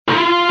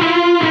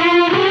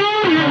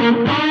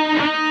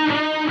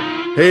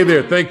Hey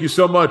there. Thank you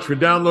so much for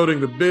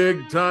downloading the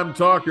Big Time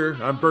Talker.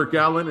 I'm Burke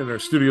Allen in our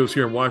studios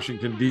here in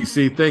Washington,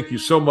 D.C. Thank you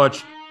so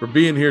much for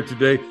being here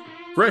today.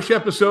 Fresh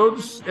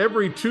episodes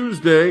every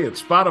Tuesday at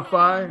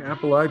Spotify,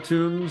 Apple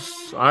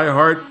iTunes,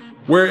 iHeart,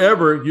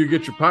 wherever you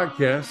get your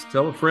podcasts.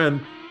 Tell a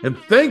friend. And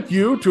thank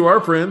you to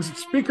our friends at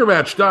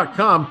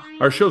SpeakerMatch.com,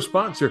 our show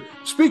sponsor.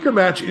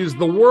 SpeakerMatch is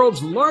the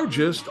world's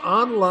largest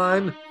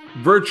online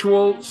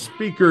virtual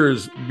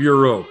speakers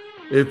bureau.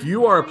 If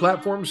you are a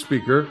platform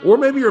speaker, or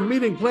maybe you're a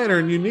meeting planner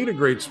and you need a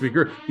great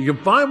speaker, you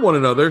can find one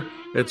another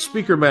at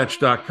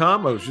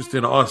SpeakerMatch.com. I was just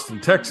in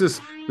Austin,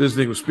 Texas,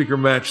 visiting with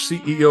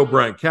SpeakerMatch CEO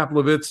Brian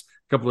Kaplovitz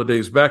a couple of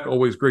days back.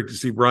 Always great to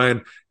see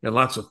Brian, and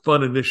lots of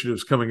fun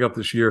initiatives coming up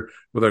this year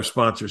with our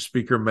sponsor,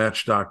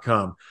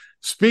 SpeakerMatch.com.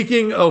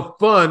 Speaking of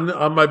fun,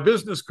 on my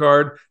business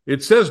card,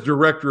 it says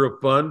Director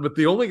of Fun, but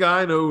the only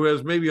guy I know who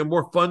has maybe a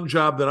more fun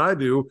job than I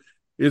do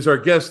is our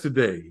guest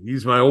today.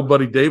 He's my old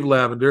buddy, Dave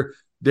Lavender.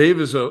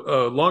 Dave is a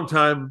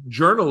longtime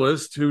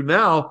journalist who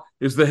now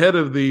is the head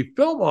of the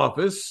film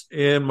office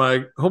in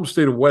my home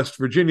state of West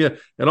Virginia,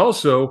 and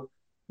also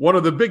one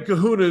of the big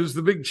kahunas,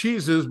 the big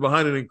cheeses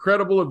behind an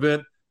incredible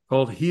event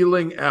called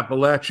Healing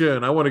Appalachia.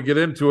 And I want to get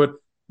into it.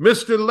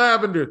 Mr.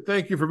 Lavender,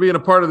 thank you for being a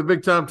part of the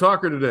Big Time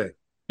Talker today.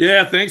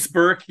 Yeah, thanks,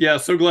 Burke. Yeah,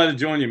 so glad to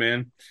join you,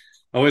 man.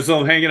 Always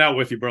love hanging out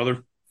with you,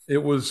 brother.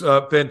 It was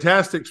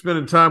fantastic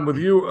spending time with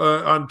you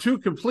on two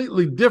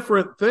completely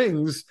different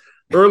things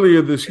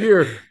earlier this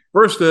year.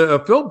 First, a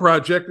film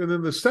project, and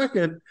then the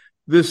second,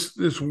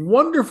 this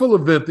wonderful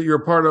event that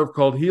you're a part of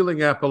called Healing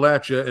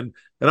Appalachia. And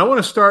I want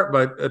to start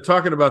by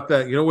talking about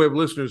that. You know, we have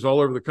listeners all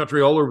over the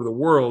country, all over the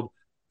world,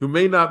 who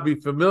may not be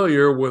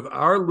familiar with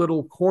our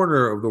little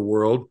corner of the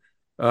world,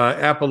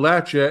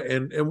 Appalachia,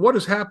 and what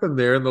has happened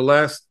there in the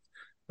last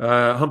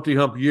Humpty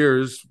Hump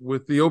years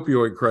with the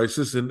opioid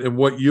crisis and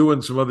what you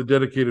and some other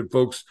dedicated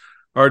folks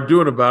are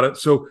doing about it.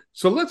 So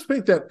let's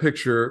paint that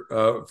picture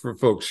for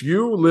folks.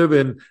 You live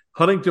in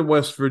Huntington,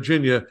 West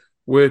Virginia,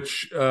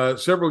 which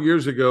several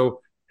years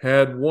ago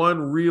had one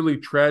really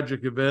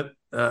tragic event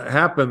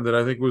happen that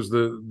I think was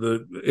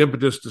the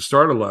impetus to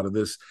start a lot of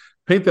this.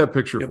 Paint that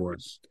picture for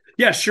us.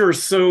 Yeah, sure.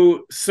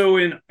 So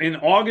in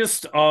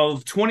August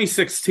of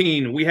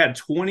 2016, we had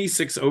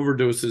 26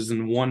 overdoses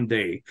in one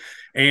day.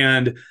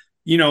 And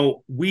you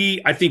know,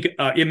 I think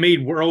it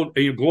made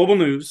global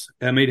news.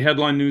 It made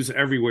headline news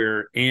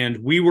everywhere. And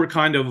we were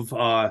kind of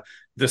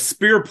the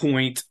spear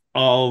point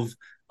of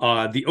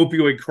the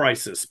opioid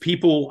crisis.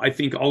 People, I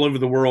think, all over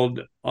the world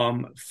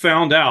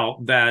found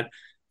out that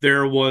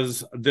there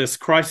was this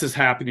crisis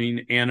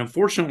happening. And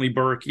unfortunately,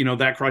 Burke,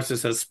 that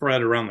crisis has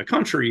spread around the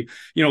country.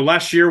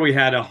 Last year we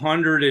had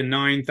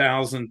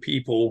 109,000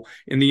 people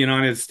in the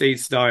United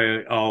States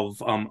die of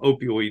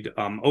opioid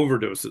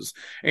overdoses.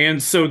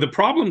 And so the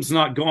problem's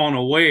not gone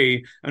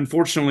away.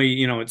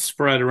 Unfortunately, it's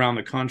spread around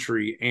the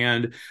country.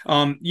 And,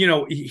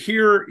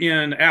 here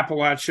in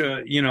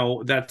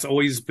Appalachia, that's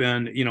always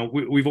been,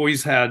 we've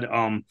always had,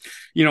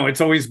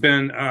 it's always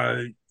been,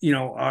 a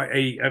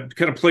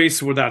kind of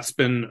place where that's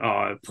been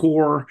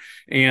poor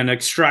and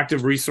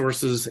extractive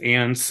resources.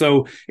 And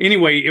so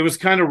anyway, it was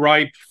kind of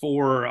ripe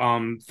for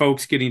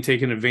folks getting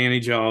taken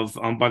advantage of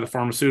by the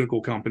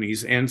pharmaceutical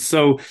companies. And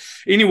so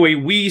anyway,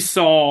 we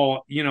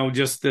saw,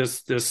 just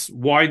this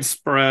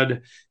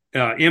widespread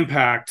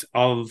impact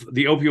of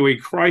the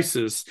opioid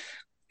crisis.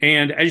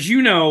 And as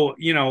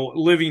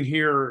living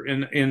here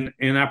in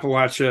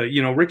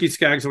Appalachia, Ricky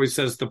Skaggs always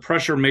says the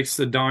pressure makes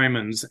the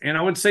diamonds. And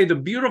I would say the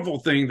beautiful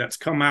thing that's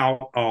come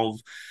out of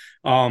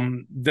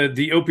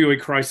the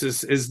opioid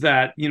crisis is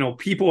that,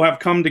 people have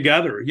come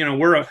together,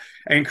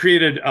 and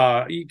created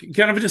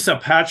kind of just a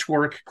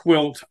patchwork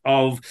quilt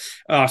of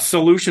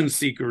solution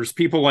seekers,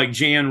 people like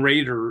Jan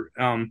Rader,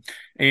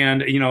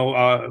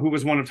 who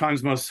was one of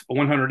Time's most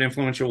 100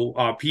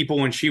 influential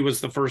people. And she was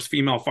the first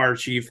female fire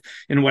chief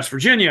in West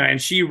Virginia.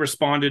 And she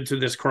responded to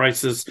this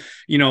crisis,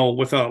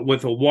 with a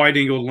wide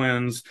angle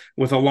lens,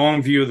 with a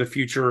long view of the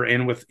future,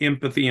 and with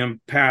empathy and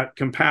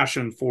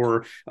compassion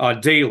for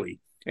daily.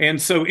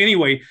 And so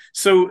anyway,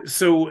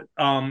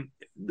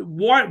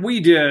 what we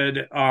did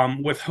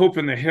with Hope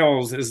in the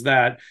Hills is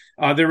that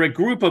there were a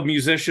group of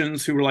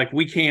musicians who were like,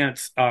 we can't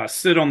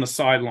sit on the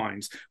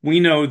sidelines. We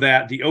know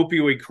that the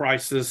opioid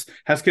crisis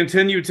has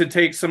continued to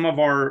take some of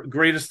our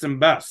greatest and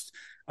best.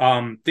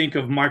 Think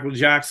of Michael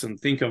Jackson,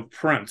 think of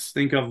Prince,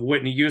 think of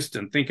Whitney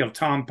Houston, think of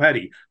Tom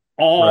Petty,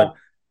 all right,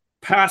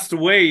 passed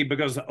away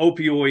because of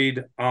the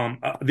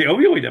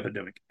opioid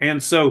epidemic.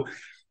 And so,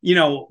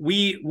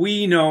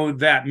 we know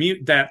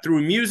that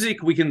through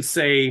music we can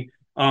say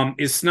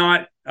it's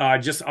not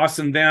just us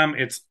and them,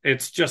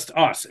 it's just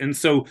us. And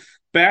so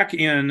back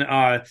in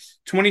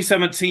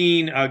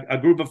 2017, a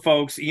group of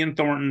folks, Ian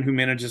Thornton, who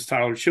manages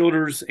Tyler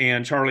Childers,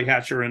 and Charlie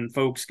Hatcher and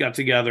folks got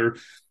together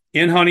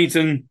in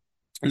Huntington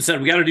and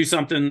said, we got to do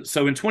something.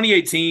 So in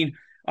 2018,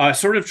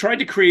 sort of tried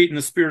to create, in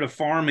the spirit of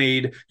Farm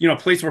Aid, a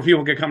place where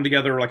people could come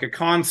together, like a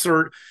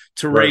concert,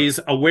 to raise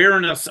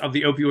awareness of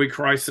the opioid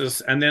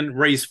crisis, and then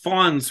raise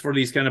funds for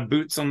these kind of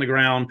boots on the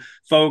ground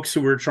folks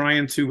who were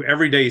trying to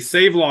every day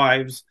save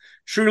lives,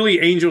 truly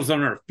angels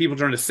on earth, people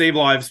trying to save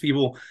lives,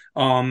 people,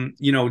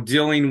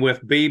 dealing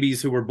with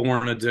babies who were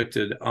born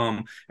addicted,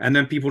 and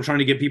then people trying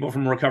to get people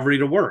from recovery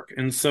to work.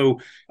 And so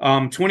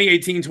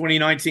 2018,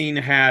 2019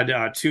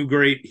 had two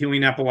great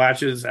Healing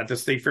Appalachias at the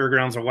State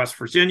Fairgrounds of West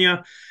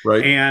Virginia,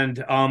 Right.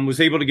 and was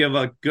able to give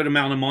a good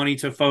amount of money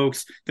to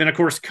folks. Then, of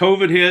course,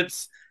 COVID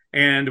hits,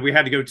 and we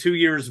had to go 2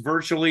 years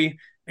virtually.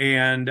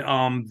 And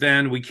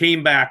then we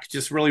came back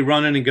just really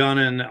running and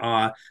gunning.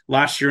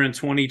 Last year in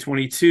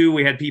 2022,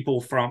 we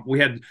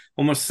had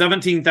almost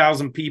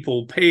 17,000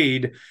 people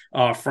paid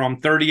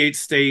from 38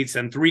 states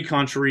and 3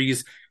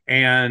 countries.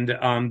 And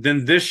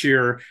then this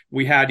year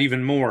we had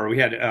even more. We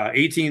had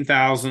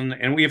 18,000.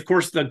 And we, of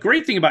course, the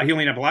great thing about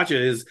Healing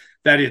Appalachia is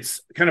that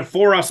it's kind of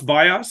for us,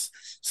 by us.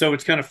 So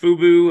it's kind of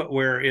FUBU,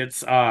 where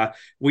it's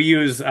we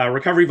use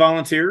recovery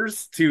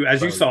volunteers to,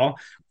 as you saw,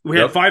 we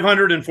had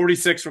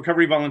 546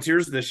 recovery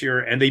volunteers this year,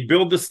 and they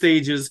build the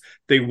stages,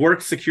 they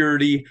work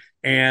security,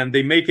 and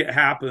they make it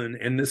happen.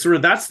 And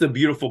that's the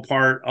beautiful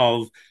part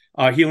of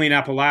Healing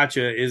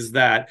Appalachia, is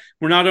that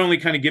we're not only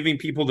kind of giving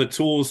people the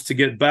tools to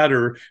get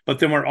better, but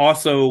then we're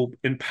also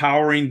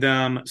empowering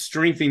them,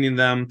 strengthening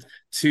them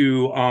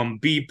to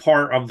be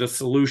part of the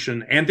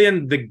solution. And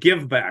then the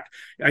give back.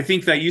 I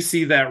think that you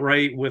see that,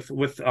 right, with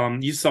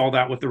you saw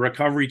that with the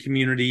recovery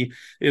community,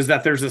 is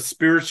that there's a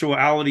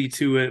spirituality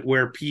to it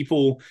where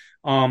people,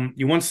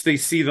 once they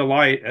see the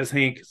light, as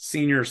Hank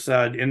Sr.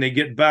 said, and they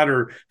get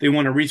better, they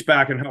want to reach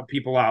back and help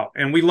people out.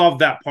 And we love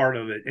that part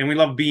of it. And we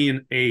love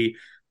being a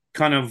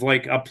kind of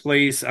like a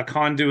place, a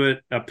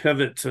conduit, a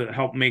pivot to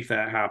help make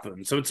that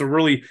happen. So it's a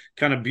really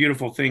kind of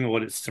beautiful thing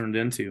what it's turned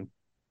into.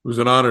 It was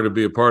an honor to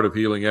be a part of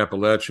Healing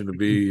Appalachia, to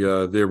be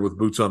there with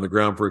boots on the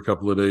ground for a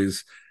couple of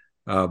days.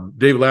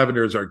 Dave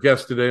Lavender is our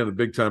guest today on the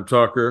Big Time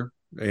Talker,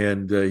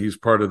 and he's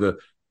part of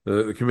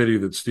the committee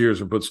that steers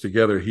and puts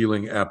together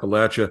Healing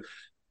Appalachia.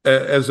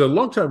 As a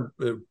longtime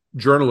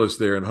journalist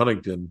there in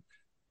Huntington,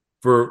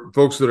 for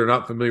folks that are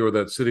not familiar with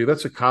that city,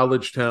 that's a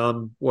college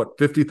town,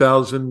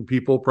 50,000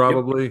 people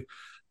probably?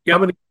 Yep. How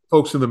many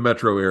folks in the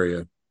metro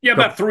area? Yeah,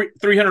 about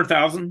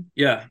 300,000.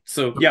 Yeah.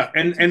 So yeah,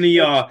 and the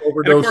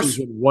overdoses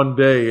in one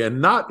day, and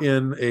not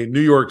in a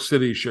New York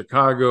City,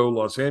 Chicago,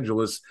 Los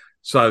Angeles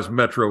sized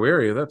metro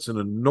area. That's an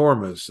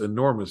enormous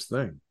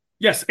thing.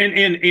 Yes,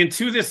 and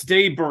to this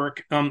day,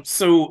 Burke.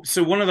 So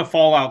one of the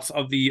fallouts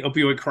of the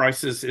opioid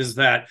crisis is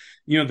that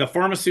the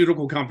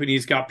pharmaceutical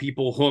companies got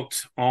people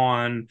hooked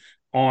on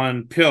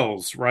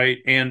pills, right?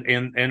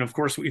 And of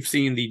course we've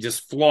seen the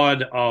just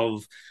flood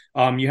of.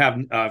 You have,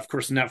 of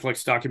course,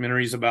 Netflix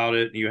documentaries about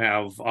it. You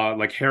have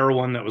like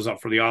Heroin, that was up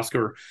for the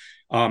Oscar,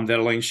 that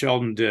Elaine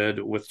Sheldon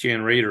did with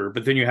Jan Rader.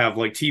 But then you have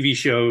like TV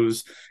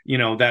shows,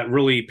 that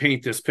really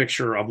paint this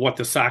picture of what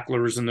the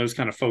Sacklers and those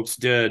kind of folks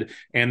did.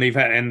 And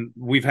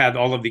we've had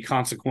all of the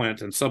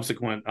consequent and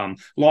subsequent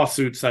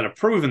lawsuits that have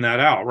proven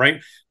that out,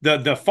 right?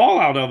 The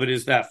fallout of it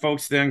is that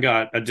folks then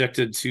got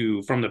addicted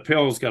from the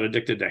pills, got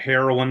addicted to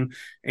heroin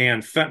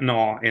and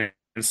fentanyl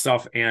and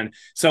stuff. And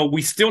so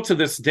we still to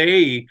this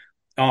day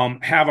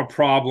have a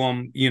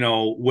problem,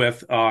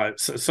 with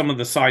some of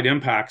the side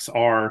impacts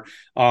are,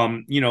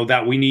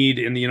 that we need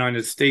in the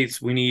United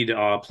States. We need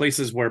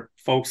places where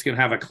folks can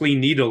have a clean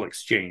needle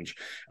exchange.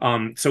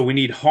 So we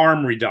need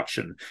harm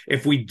reduction.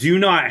 If we do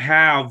not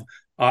have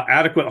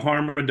adequate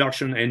harm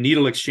reduction and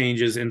needle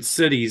exchanges in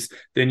cities,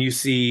 then you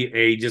see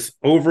a just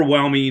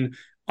overwhelming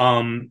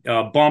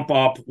bump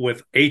up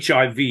with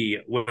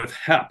HIV, with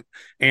HEP,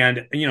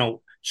 and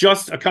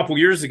just a couple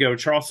years ago,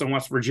 Charleston,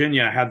 West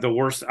Virginia had the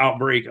worst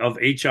outbreak of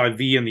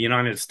HIV in the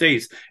United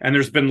States. And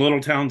there's been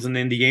little towns in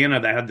Indiana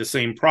that had the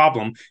same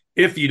problem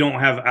if you don't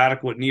have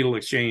adequate needle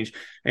exchange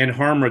and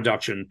harm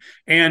reduction.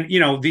 And,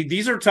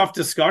 these are tough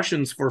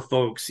discussions for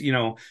folks,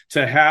 to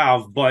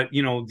have. But,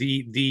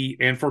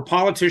 and for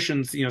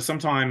politicians,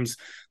 sometimes,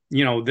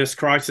 this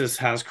crisis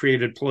has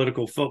created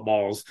political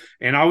footballs.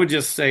 And I would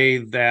just say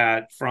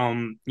that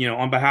from,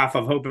 on behalf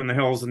of Hope in the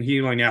Hills and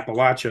Healing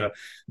Appalachia,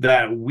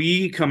 that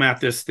we come at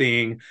this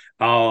thing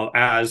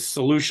as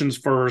solutions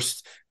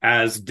first,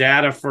 as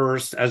data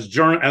first, as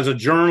a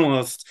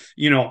journalist.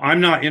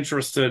 I'm not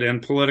interested in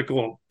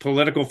political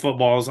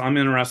footballs. I'm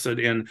interested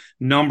in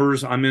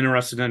numbers. I'm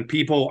interested in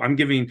people. I'm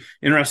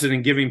interested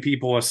in giving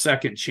people a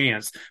second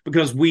chance,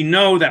 because we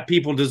know that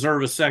people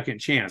deserve a second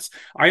chance.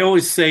 I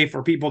always say,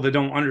 for people that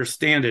don't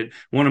understand it,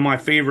 one of my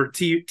favorite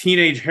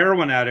teenage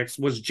heroin addicts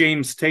was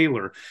James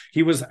Taylor.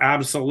 He was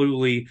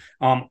absolutely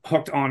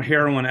hooked on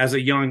heroin as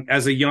a young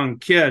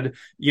kid,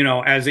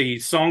 as a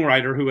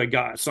songwriter who had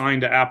got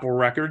signed to Apple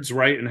Records,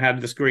 right, and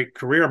had this great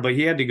career. But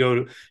he had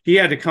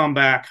to come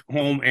back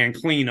home and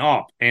clean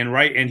up,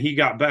 and he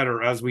got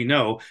better, as we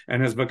know,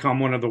 and has become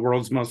one of the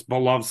world's most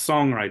beloved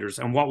songwriters.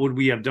 And what would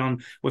we have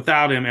done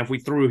without him if we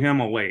threw him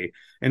away?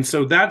 And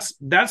so that's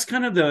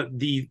kind of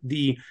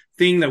the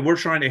thing that we're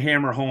trying to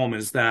hammer home,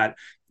 is that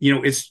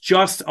it's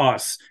just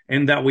us,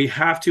 and that we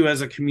have to,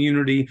 as a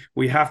community,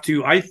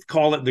 I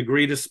call it the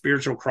greatest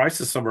spiritual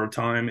crisis of our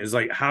time, is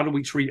like, how do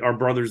we treat our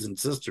brothers and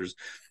sisters?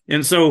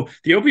 And so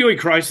the opioid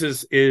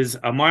crisis is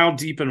a mile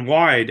deep and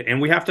wide,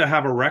 and we have to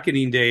have a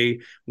reckoning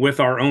day with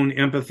our own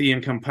empathy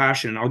and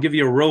compassion. I'll give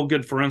you a real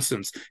good, for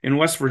instance, in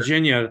West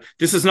Virginia,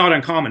 this is not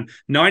uncommon.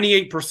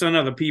 98%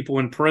 of the people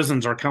in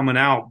prisons are coming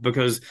out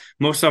because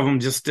most of them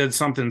just did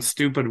something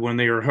stupid when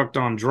they were hooked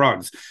on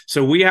drugs.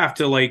 So we have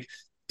to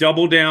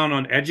double down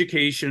on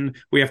education.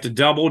 We have to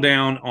double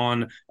down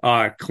on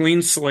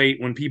clean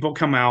slate when people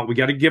come out. We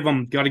got to give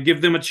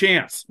them a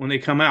chance when they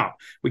come out.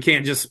 We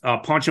can't just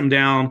punch them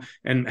down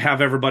and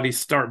have everybody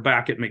start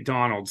back at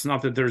McDonald's.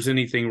 Not that there's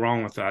anything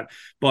wrong with that,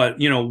 but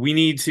we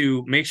need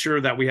to make sure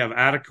that we have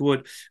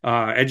adequate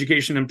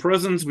education in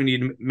prisons. We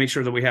need to make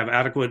sure that we have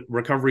adequate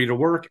recovery to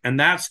work, and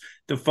that's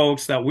the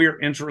folks that we're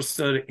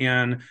interested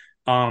in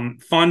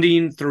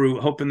funding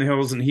through Hope in the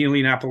Hills and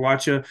Healing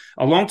Appalachia.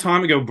 A long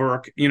time ago,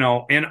 Burke,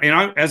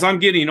 as I'm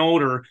getting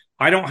older,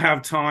 I don't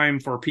have time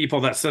for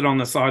people that sit on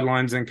the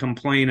sidelines and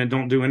complain and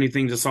don't do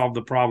anything to solve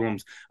the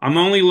problems. I'm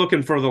only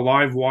looking for the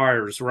live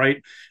wires,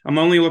 right? I'm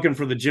only looking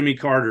for the Jimmy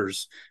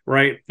Carters,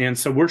 right? And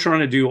so we're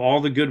trying to do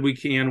all the good we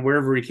can,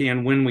 wherever we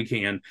can, when we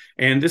can.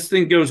 And this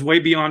thing goes way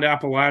beyond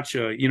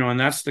Appalachia, and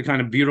that's the kind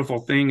of beautiful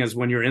thing, is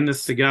when you're in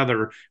this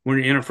together, when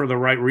you're in it for the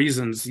right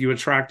reasons, you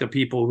attract the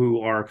people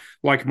who are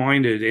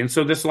like-minded. And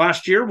so this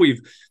last year, we've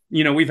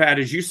had,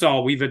 as you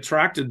saw, we've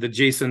attracted the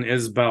Jason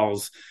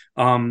Isbells,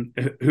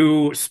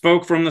 who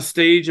spoke from the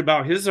stage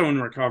about his own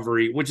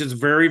recovery, which is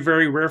very,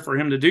 very rare for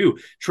him to do.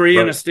 Trey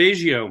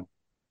Anastasio,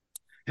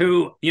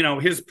 who,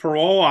 his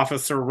parole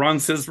officer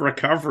runs his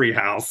recovery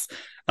house,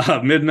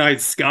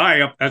 Midnight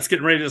Sky, that's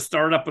getting ready to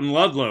start up in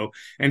Ludlow.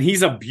 And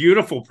he's a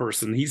beautiful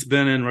person. He's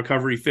been in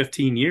recovery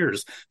 15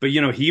 years. But,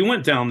 he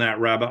went down that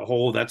rabbit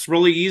hole. That's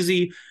really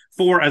easy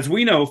for, as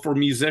we know, for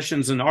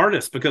musicians and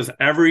artists, because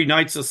every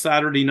night's a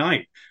Saturday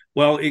night.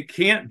 Well, it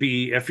can't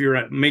be if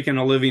you're making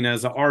a living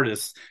as an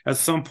artist. At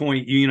some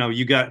point, you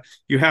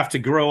have to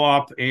grow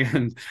up,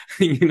 and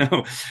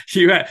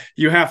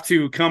you have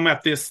to come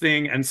at this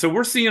thing. And so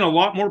we're seeing a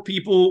lot more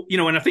people,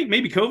 and I think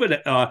maybe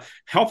COVID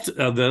helped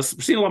this.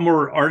 We're seeing a lot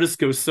more artists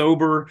go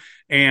sober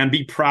and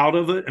be proud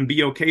of it and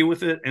be okay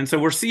with it. And so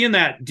we're seeing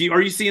that.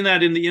 Are you seeing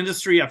that in the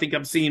industry? I think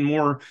I'm seeing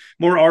more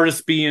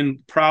artists being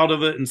proud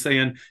of it and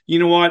saying, you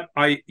know what,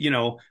 I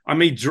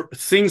may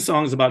sing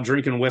songs about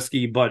drinking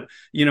whiskey, but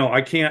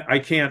I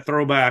can't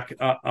throw back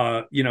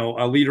a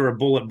liter of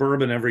Bullet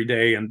bourbon every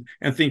day and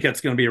think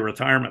that's going to be a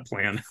retirement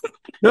plan.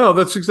 No,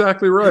 that's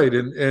exactly right.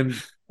 And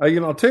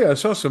I'll tell you, I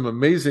saw some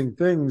amazing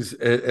things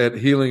at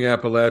Healing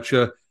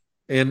Appalachia,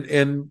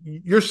 and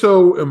you're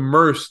so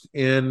immersed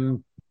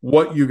in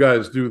what you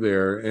guys do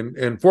there.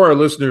 And for our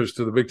listeners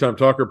to the Big Time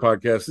Talker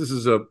podcast, this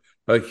is a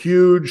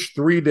huge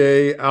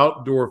 3-day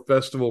outdoor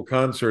festival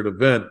concert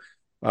event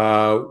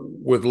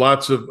with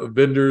lots of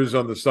vendors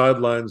on the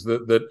sidelines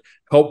that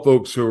help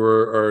folks who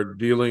are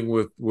dealing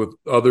with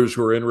others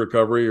who are in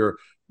recovery, or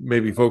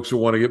maybe folks who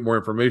want to get more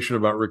information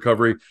about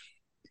recovery.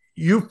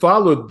 You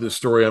followed this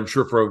story, I'm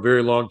sure, for a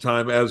very long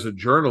time as a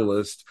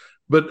journalist,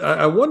 but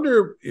I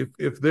wonder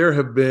if there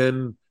have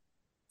been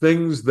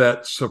things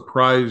that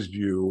surprised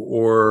you,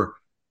 or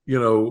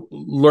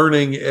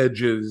learning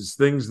edges,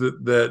 things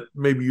that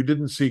maybe you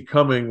didn't see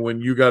coming when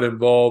you got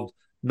involved,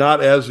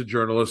 not as a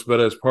journalist, but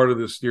as part of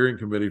the steering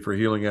committee for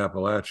Healing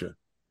Appalachia.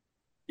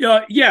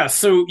 Yeah.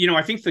 So,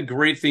 I think the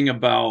great thing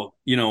about,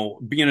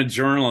 being a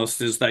journalist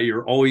is that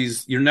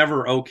you're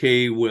never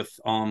okay with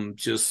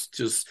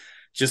just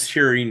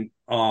hearing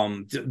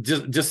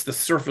just the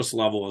surface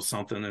level of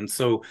something. And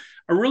so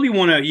I really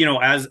want to,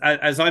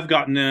 as I've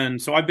gotten in,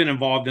 so I've been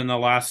involved in the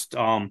last,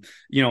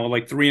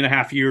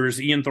 3.5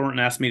 years. Ian Thornton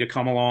asked me to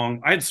come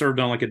along. I had served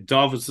on a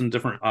dozen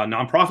different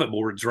nonprofit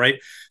boards,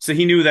 right? So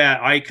he knew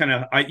that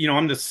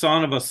I'm the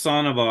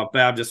son of a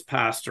Baptist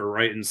pastor,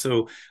 right? And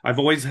so I've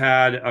always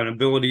had an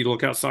ability to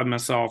look outside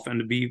myself and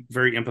to be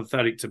very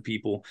empathetic to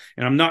people.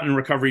 And I'm not in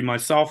recovery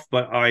myself,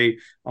 but I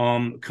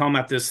come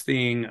at this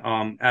thing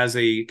as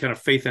a kind of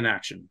faith in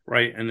action,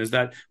 right? And is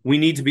that we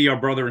need to be our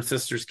brother and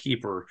sister's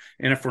keeper.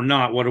 And if we're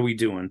not, what are we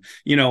doing?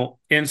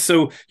 And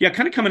so,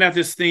 kind of coming at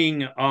this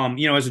thing,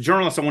 as a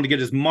journalist, I want to get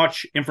as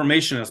much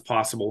information as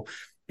possible.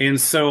 And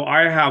so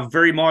I have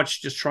very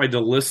much just tried to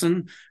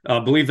listen,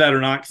 believe that or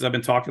not, because I've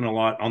been talking a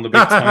lot on the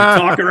Big Time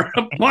Talker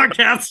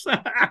podcast.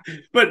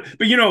 but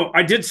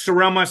I did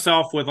surround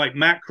myself with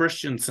Matt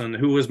Christensen,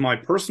 who was my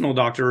personal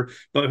doctor,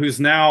 but who's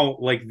now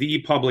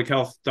the public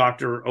health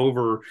doctor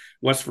over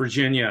West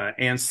Virginia,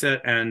 and sit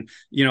and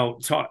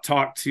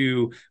talk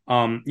to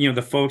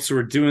the folks who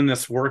are doing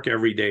this work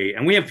every day.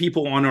 And we have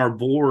people on our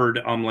board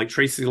like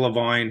Tracy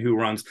Levine, who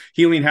runs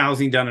Healing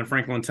Housing down in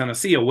Franklin,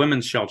 Tennessee, a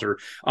women's shelter.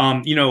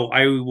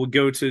 I would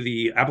go to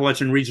the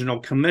Appalachian Regional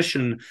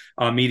Commission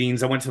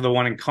meetings. I went to the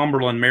one in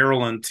Cumberland,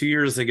 Maryland 2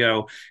 years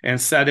ago and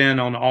sat in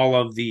on all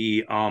of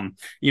the,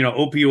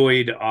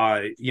 opioid,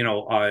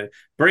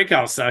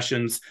 breakout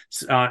sessions.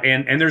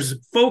 And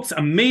there's folks,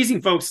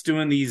 amazing folks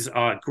doing these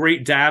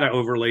great data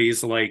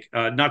overlays, like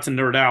not to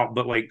nerd out,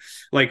 but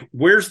like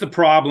where's the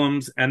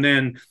problems, and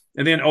then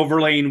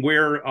overlaying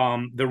where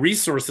the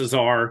resources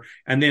are,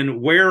 and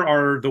then where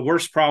are the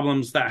worst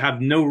problems that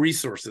have no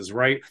resources,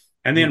 right?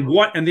 And then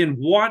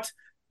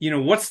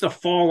what's the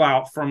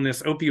fallout from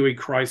this opioid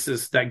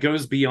crisis that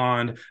goes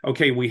beyond,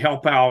 okay, we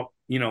help out.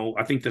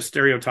 I think the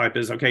stereotype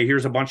is, okay,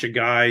 here's a bunch of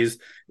guys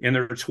in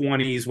their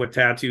 20s with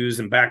tattoos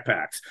and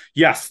backpacks.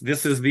 Yes,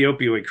 this is the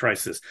opioid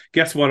crisis.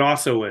 Guess what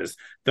also is?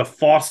 The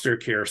foster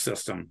care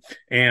system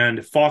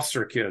and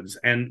foster kids.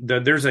 And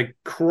there's a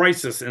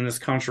crisis in this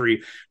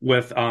country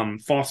with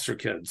foster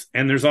kids.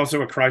 And there's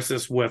also a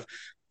crisis with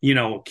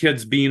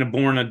kids being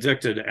born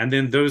addicted, and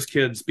then those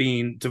kids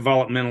being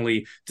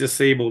developmentally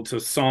disabled to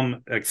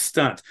some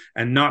extent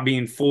and not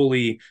being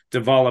fully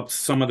developed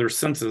some of their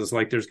senses.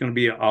 Like there's going to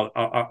be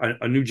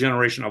a new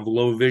generation of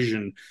low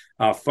vision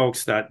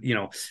folks that,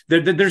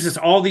 there's just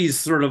all these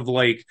sort of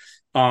like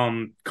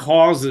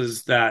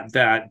causes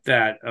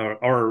that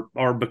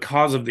are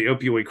because of the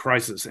opioid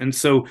crisis. And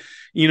so,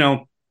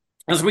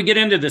 as we get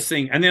into this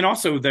thing, and then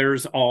also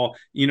there's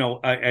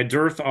a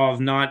dearth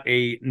of not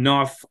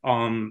enough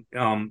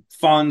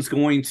funds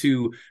going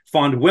to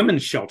fund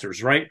women's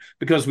shelters, right?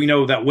 Because we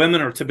know that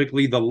women are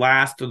typically the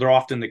last, they're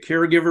often the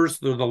caregivers,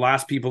 they're the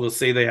last people to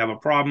say they have a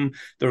problem,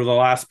 they're the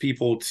last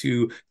people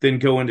to then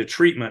go into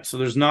treatment. So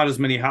there's not as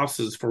many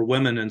houses for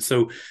women. And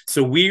so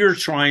we are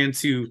trying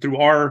to, through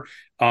our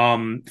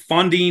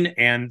funding,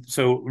 and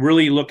so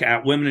really look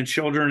at women and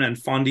children and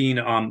funding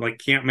like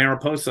Camp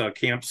Mariposa,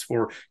 camps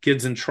for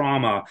kids in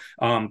trauma,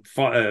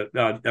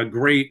 a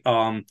great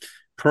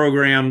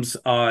programs,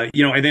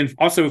 and then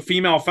also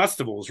female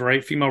festivals,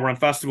 right? Female run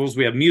festivals.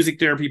 We have music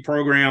therapy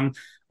program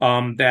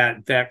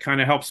that kind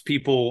of helps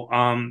people,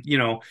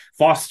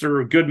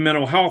 foster good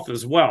mental health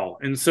as well.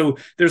 And so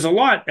there's a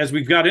lot, as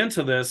we've got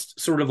into this,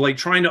 sort of like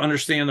trying to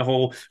understand the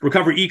whole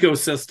recovery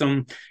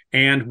ecosystem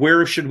and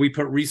where should we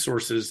put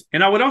resources.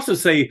 And I would also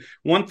say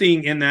one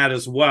thing in that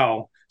as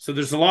well. So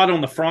there's a lot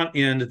on the front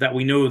end that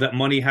we know that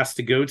money has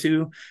to go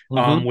to,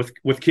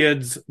 with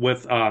kids,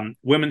 with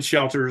women's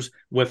shelters,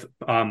 with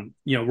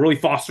really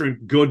fostering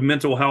good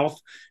mental health,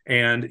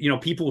 and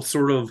people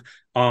sort of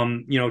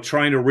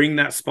trying to wring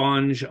that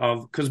sponge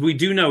of, because we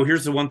do know,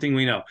 here's the one thing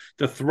we know,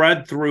 the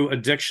thread through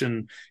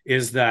addiction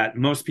is that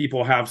most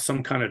people have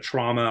some kind of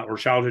trauma or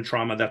childhood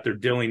trauma that they're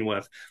dealing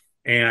with,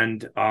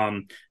 and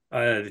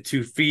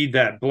to feed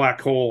that black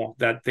hole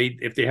that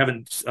if they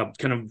haven't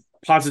kind of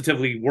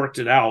positively worked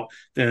it out,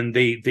 then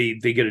they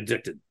get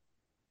addicted.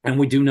 And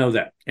we do know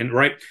that. And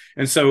right.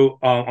 And so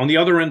on the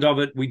other end of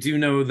it, we do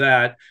know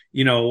that,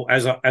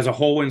 as a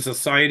whole in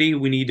society,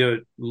 we need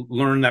to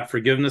learn that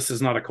forgiveness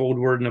is not a cold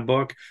word in a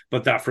book,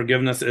 but that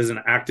forgiveness is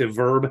an active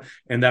verb,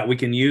 and that we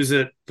can use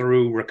it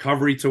through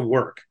recovery to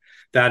work.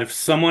 That if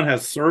someone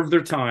has served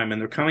their time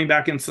and they're coming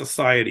back in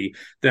society,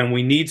 then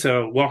we need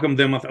to welcome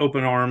them with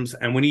open arms.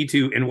 And we need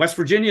to, and West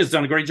Virginia has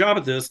done a great job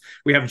at this.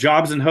 We have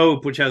Jobs and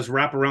Hope, which has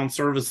wraparound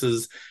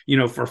services,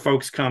 for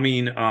folks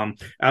coming out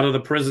of the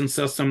prison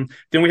system.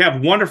 Then we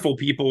have wonderful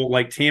people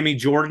like Tammy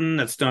Jordan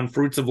that's done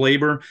Fruits of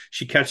Labor.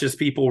 She catches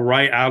people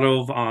right out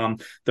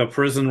of the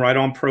prison, right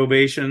on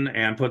probation,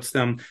 and puts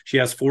them, she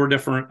has 4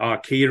 different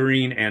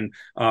catering and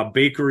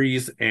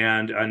bakeries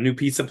and a new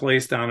pizza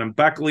place down in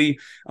Beckley.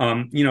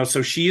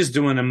 So she is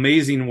doing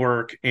amazing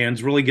work and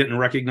is really getting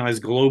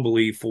recognized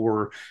globally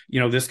for,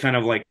 this kind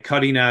of like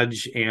cutting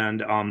edge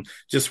and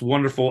just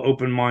wonderful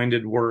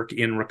open-minded work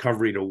in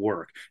recovery to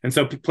work. And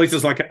so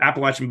places like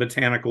Appalachian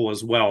Botanical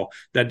as well,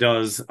 that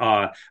does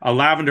a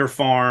lavender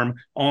farm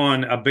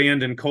on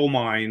abandoned coal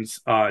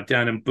mines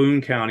down in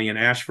Boone County in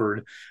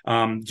Ashford.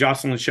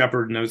 Jocelyn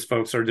Shepard and those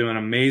folks are doing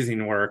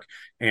amazing work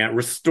and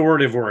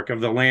restorative work of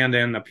the land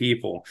and the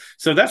people.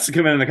 So that's the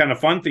kind of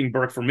fun thing,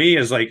 Burke, for me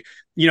is like,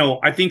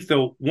 I think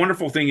the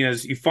wonderful thing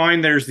is you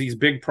find there's these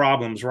big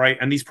problems, right?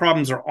 And these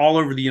problems are all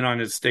over the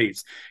United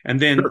States. And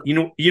then, sure.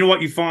 You know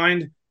what you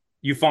find?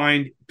 You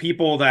find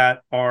people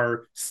that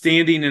are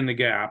standing in the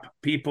gap,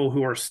 people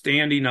who are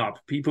standing up,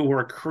 people who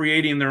are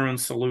creating their own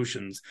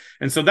solutions.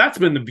 And so that's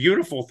been the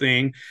beautiful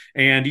thing.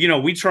 And,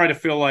 we try to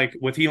feel like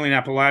with Healing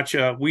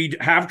Appalachia, we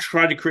have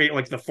tried to create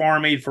like the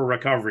farm aid for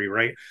recovery,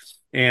 right?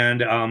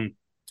 And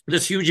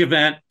this huge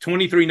event,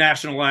 23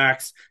 national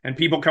acts, and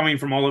people coming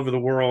from all over the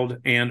world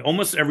and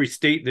almost every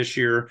state this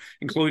year,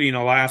 including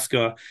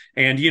Alaska,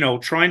 and,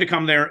 trying to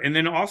come there. And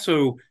then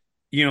also,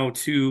 to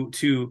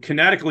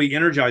kinetically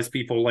energize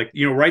people. Like,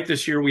 right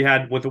this year we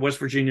had with the West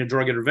Virginia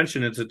Drug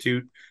Intervention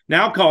Institute,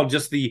 now called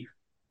just the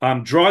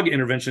Drug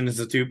Intervention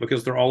Institute,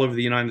 because they're all over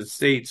the United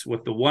States,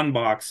 with the one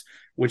box,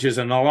 which is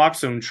a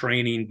naloxone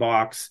training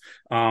box.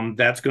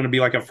 That's going to be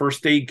like a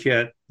first aid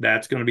kit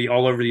that's going to be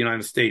all over the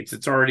United States.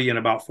 It's already in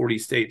about 40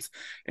 states.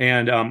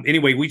 And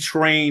anyway, we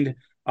trained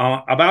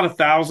about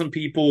 1,000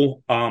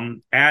 people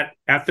at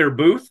their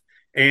booth,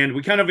 and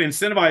we kind of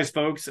incentivized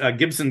folks.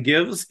 Gibson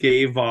Gives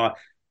gave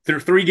there are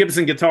 3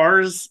 Gibson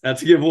guitars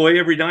to give away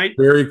every night.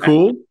 Very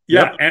cool.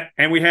 Yeah, yep.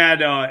 And we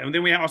had, and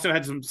then we also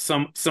had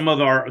some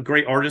of our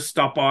great artists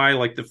stop by,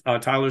 like the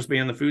Tyler's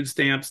band, the Food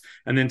Stamps,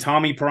 and then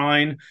Tommy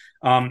Prine,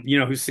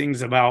 who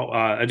sings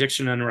about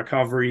addiction and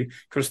recovery.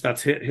 Of course,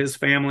 that's his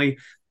family.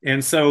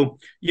 And so,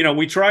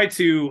 we try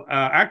to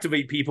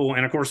activate people.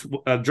 And of course,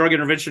 Drug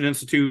Intervention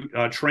Institute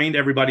trained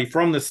everybody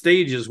from the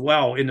stage as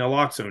well in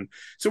naloxone.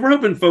 So we're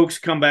hoping folks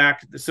come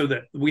back, so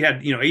that we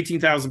had,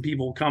 18,000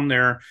 people come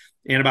there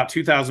and about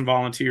 2,000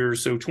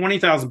 volunteers. So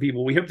 20,000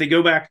 people. We hope they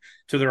go back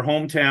to their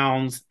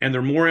hometowns and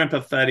they're more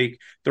empathetic.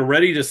 They're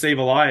ready to save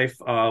a life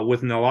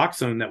with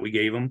naloxone that we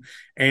gave them.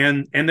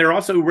 And they're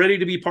also ready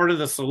to be part of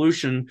the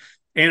solution,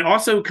 and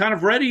also kind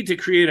of ready to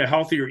create a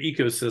healthier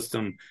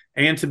ecosystem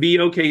and to be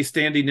okay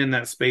standing in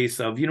that space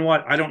of, you know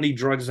what, I don't need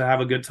drugs to have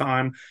a good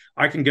time.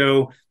 I can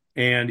go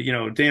and,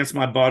 dance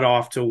my butt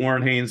off to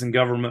Warren Haynes and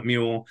Government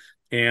Mule,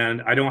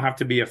 and I don't have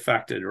to be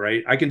affected,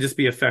 right? I can just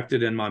be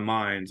affected in my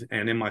mind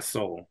and in my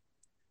soul,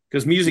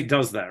 because music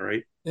does that,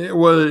 right?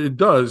 Well, it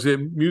does.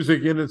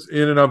 Music in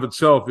and of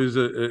itself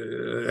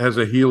has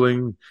a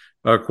healing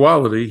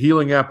quality.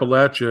 Healing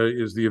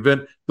Appalachia is the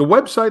event. The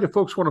website, if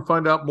folks want to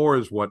find out more,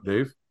 is what,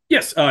 Dave?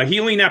 Yes,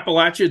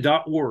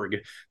 healingappalachia.org.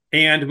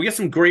 And we got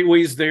some great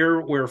ways there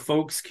where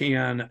folks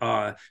can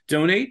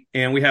donate,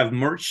 and we have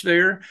merch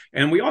there.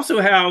 And we also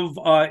have,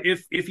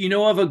 if you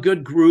know of a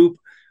good group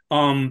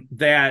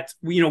that,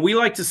 we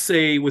like to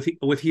say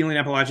with Healing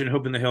Appalachia and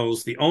Hope in the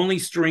Hills, the only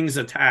strings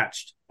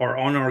attached are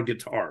on our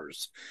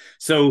guitars.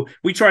 So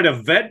we try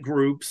to vet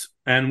groups,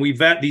 and we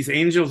vet these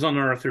angels on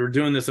earth who are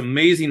doing this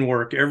amazing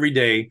work every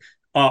day.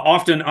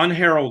 Often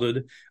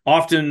unheralded,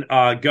 often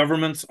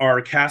governments are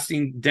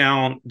casting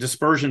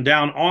dispersion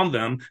down on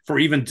them for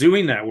even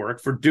doing that work,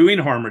 for doing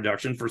harm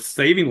reduction, for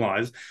saving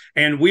lives.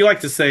 And we like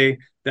to say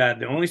that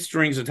the only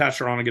strings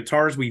attached are on the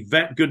guitars. We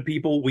vet good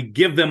people, we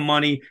give them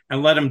money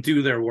and let them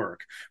do their work,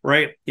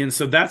 right? And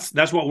so that's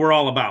what we're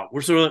all about.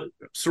 We're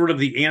sort of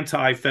the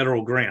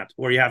anti-federal grant,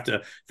 where you have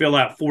to fill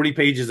out 40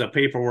 pages of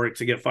paperwork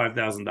to get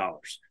 $5,000.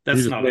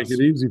 That's not make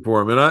it easy for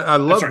them. And I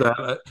love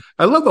that.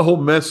 I love the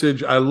whole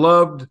message. I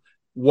loved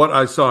what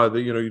I saw. That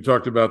you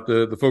talked about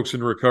the folks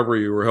in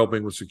recovery who were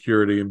helping with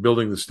security and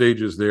building the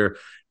stages there.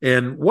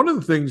 And one of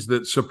the things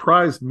that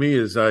surprised me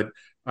is I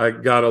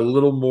got a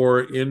little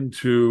more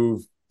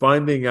into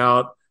finding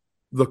out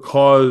the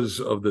cause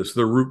of this,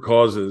 the root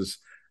causes,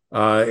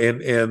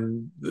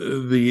 and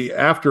the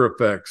after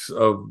effects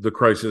of the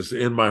crisis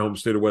in my home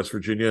state of West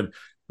Virginia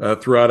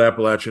and throughout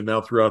Appalachia,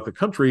 now throughout the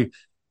country,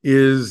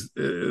 is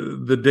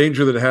the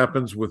danger that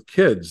happens with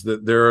kids.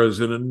 That there is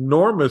an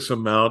enormous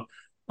amount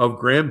of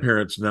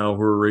grandparents now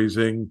who are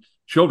raising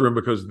children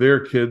because their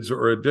kids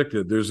are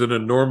addicted. There's an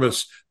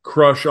enormous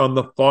crush on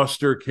the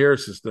foster care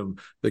system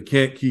that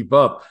can't keep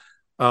up.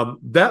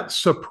 That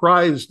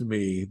surprised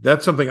me.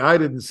 That's something I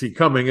didn't see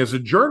coming. As a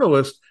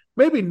journalist,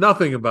 maybe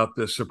nothing about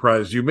this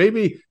surprised you.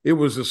 Maybe it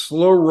was a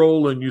slow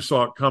roll and you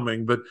saw it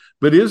coming. But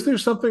is there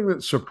something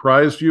that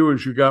surprised you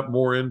as you got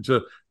more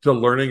into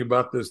learning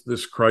about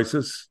this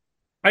crisis?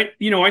 I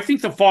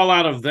think the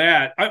fallout of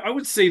that, I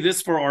would say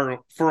this for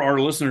our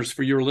listeners,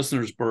 for your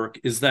listeners, Burke,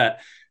 is that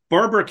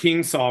Barbara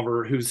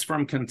Kingsolver, who's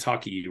from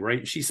Kentucky,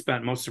 right? She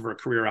spent most of her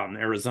career out in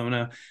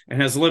Arizona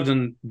and has lived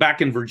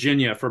back in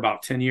Virginia for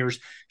about 10 years.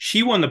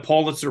 She won the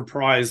Pulitzer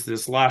Prize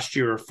this last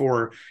year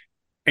for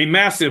a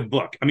massive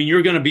book. I mean,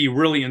 you're going to be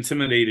really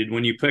intimidated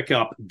when you pick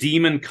up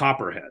Demon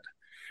Copperhead,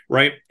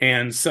 right?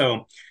 And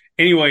so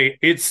anyway,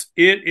 it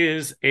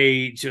is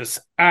a just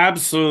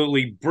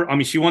absolutely,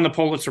 she won the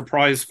Pulitzer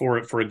Prize for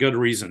it for a good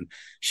reason.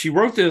 She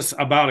wrote this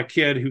about a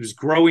kid who's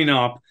growing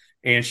up,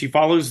 and she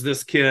follows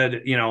this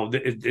kid,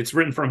 it's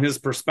written from his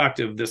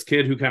perspective, this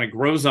kid who kind of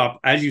grows up,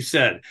 as you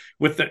said,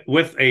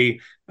 in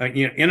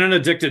an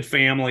addicted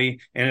family,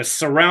 and is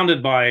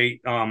surrounded by,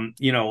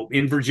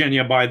 in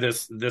Virginia by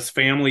this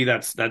family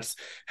that's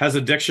has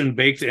addiction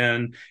baked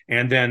in.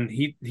 And then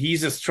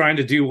he's just trying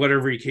to do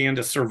whatever he can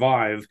to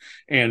survive.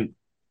 And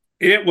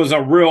it was a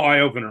real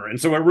eye-opener.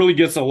 And so it really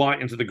gets a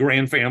lot into the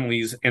grand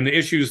families and the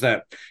issues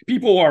that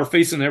people are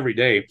facing every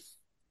day.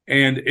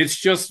 And it's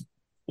just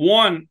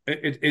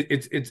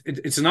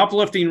it's an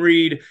uplifting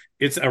read.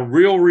 It's a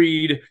real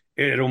read.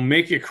 It'll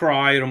make you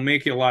cry. It'll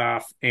make you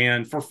laugh.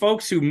 And for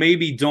folks who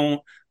maybe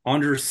don't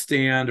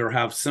understand or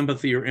have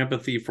sympathy or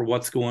empathy for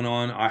what's going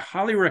on, I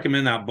highly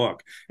recommend that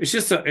book. It's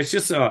just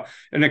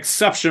an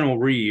exceptional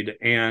read.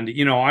 And,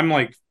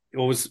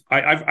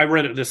 I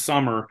read it this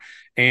summer,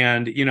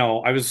 and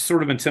I was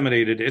sort of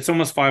intimidated. It's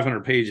almost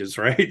 500 pages,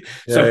 right?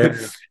 Yeah, so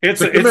yeah.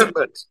 It's a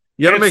commitment.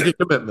 You got to make a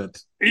commitment.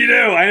 You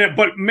do,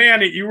 but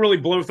man, you really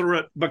blow through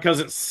it because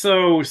it's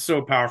so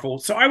powerful.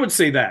 So I would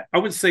say that.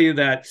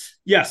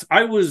 Yes,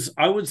 I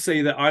would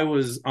say that I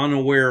was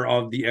unaware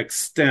of the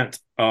extent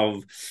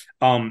of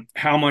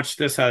how much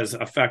this is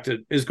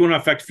going to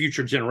affect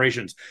future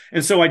generations.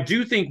 And so I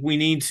do think we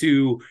need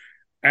to,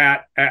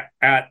 at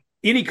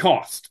any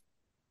cost,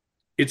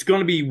 it's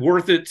going to be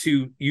worth it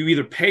to you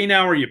either pay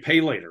now or you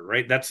pay later,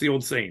 right? That's the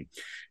old saying.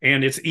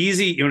 And it's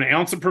easy, an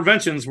ounce of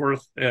prevention is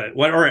worth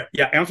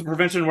ounce of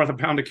prevention worth a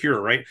pound of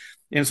cure, right?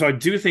 And so I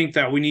do think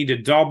that we need to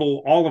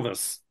double, all of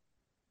us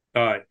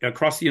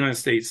across the United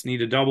States need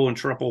to double and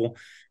triple,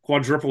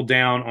 quadruple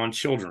down on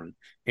children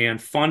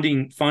and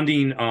funding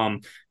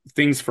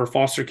things for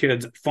foster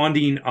kids,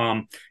 funding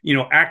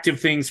active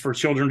things for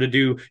children to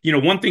do.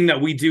 One thing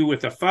that we do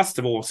with the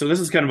festival, so this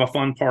is kind of a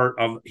fun part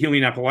of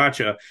Healing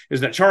Appalachia,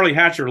 is that Charlie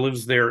Hatcher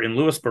lives there in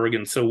Lewisburg,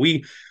 and so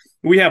we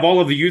have all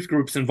of the youth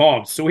groups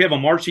involved. So we have a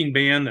marching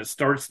band that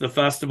starts the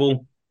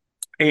festival,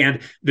 and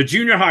the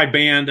junior high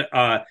band,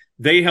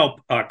 they help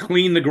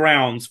clean the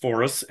grounds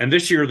for us. And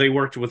this year they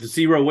worked with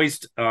Zero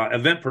Waste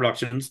Event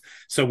Productions.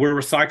 So we're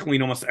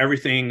recycling almost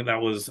everything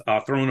that was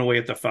thrown away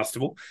at the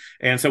festival.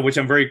 And so, which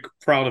I'm very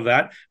proud of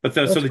that. But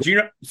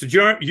the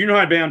junior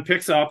high band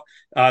picks up,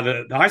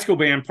 the high school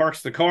band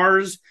parks the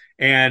cars.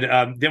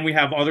 And then we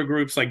have other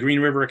groups like Green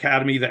River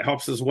Academy that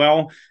helps as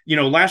well.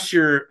 Last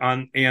year,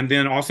 and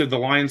then also the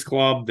Lions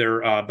Club,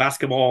 their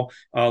basketball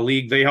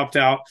league, they helped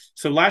out.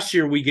 So last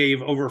year we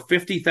gave over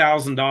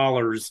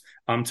 $50,000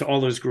 to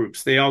all those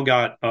groups. They all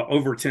got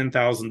over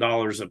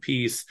 $10,000 a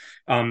piece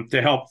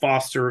to help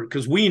foster,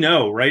 because we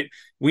know, right?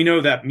 We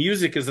know that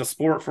music is a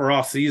sport for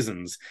all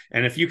seasons.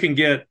 And if you can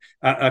get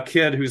a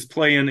kid who's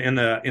playing in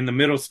the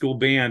middle school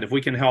band, if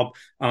we can help,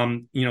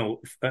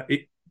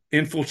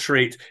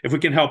 infiltrate, if we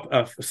can help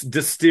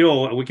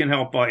distill, we can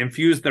help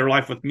infuse their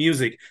life with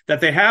music,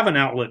 that they have an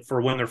outlet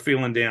for when they're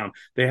feeling down.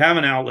 They have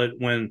an outlet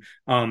when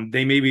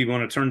they maybe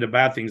want to turn to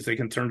bad things, they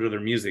can turn to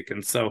their music.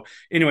 And so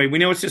anyway, we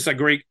know it's just a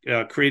great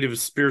creative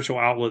spiritual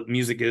outlet,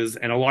 music is,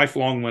 and a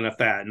lifelong one at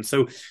that. And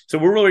so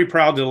we're really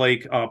proud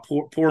to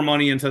pour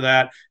money into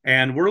that.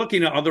 And we're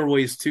looking at other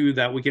ways too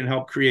that we can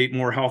help create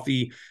more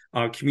healthy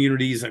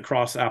communities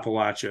across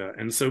Appalachia.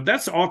 And so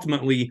that's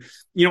ultimately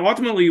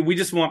we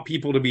just want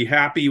people to be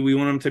happy. We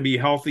want them to be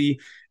healthy,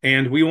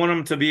 and we want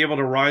them to be able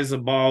to rise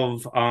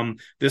above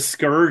this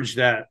scourge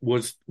that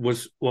was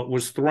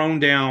thrown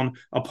down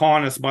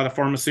upon us by the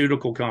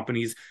pharmaceutical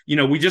companies.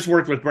 We just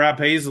worked with Brad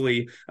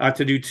Paisley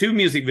to do 2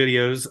 music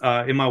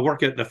videos in my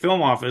work at the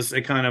film office.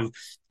 It kind of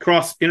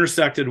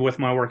intersected with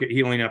my work at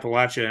Healing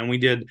Appalachia, and we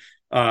did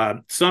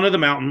Son of the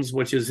Mountains,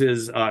 which is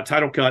his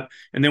title cut,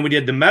 and then we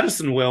did The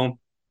Medicine Wheel,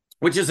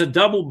 which is a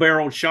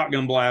double-barreled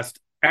shotgun blast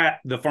at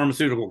the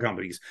pharmaceutical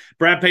companies.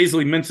 Brad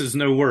Paisley minces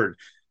no word.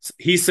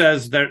 He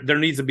says that there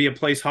needs to be a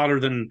place hotter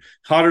than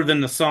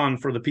the sun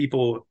for the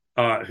people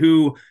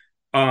who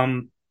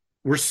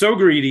were so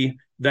greedy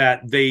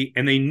that they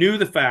knew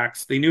the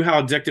facts. They knew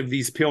how addictive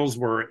these pills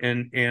were,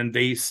 and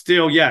they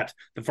still yet,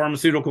 the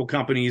pharmaceutical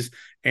companies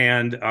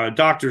and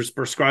doctors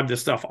prescribe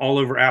this stuff all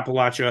over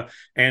Appalachia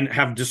and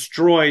have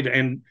destroyed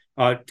and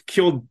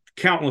killed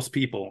countless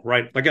people,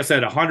 right? Like I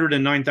said,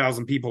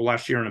 109,000 people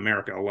last year in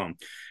America alone.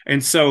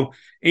 And so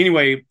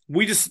anyway,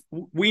 we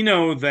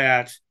know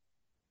that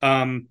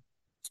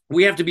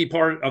we have to be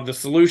part of the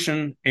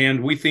solution.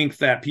 And we think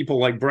that people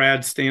like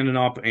Brad standing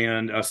up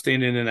and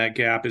standing in that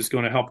gap is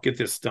going to help get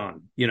this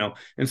done,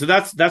 And so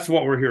that's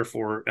what we're here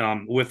for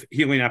with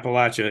Healing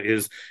Appalachia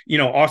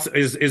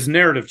is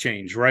narrative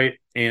change, right?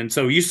 And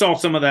so you saw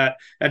some of that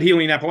at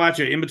Healing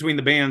Appalachia. In between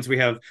the bands, we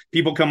have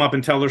people come up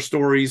and tell their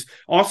stories,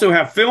 also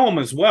have film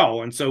as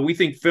well. And so we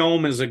think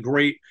film is a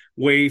great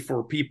way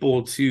for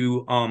people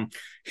to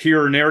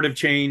hear narrative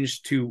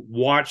change, to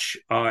watch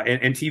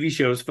and TV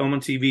shows. Film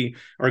and TV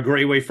are a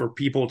great way for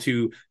people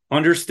to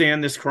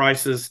understand this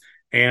crisis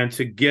and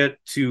to get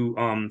to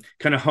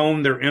kind of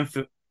hone their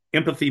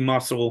empathy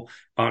muscle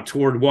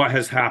toward what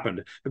has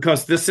happened.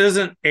 Because this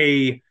isn't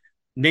a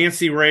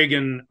Nancy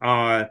Reagan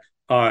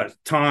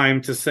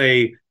time to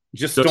say,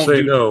 just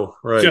say no,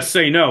 right? Just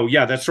say no.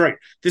 Yeah, that's right.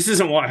 This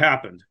isn't what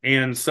happened.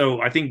 And so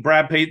I think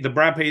Brad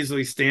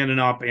Paisley standing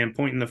up and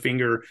pointing the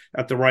finger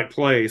at the right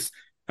place,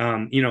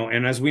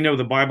 and as we know,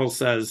 the Bible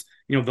says,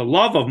 the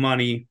love of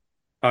money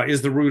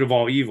is the root of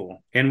all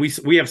evil. And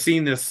we have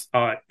seen this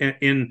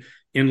in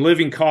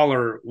living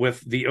color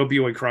with the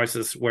opioid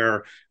crisis,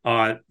 where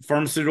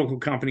pharmaceutical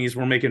companies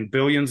were making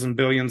billions and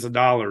billions of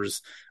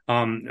dollars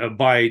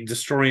by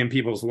destroying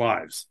people's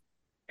lives.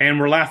 And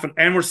we're laughing,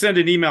 and we're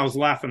sending emails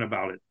laughing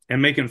about it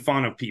and making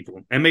fun of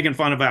people and making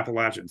fun of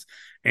Appalachians.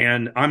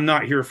 And I'm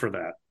not here for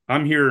that.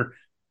 I'm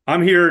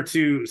here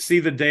to see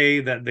the day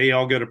that they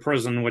all go to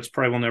prison, which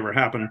probably will never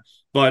happen.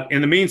 But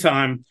in the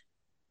meantime,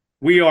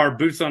 we are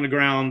boots on the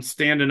ground,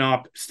 standing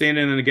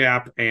in the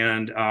gap,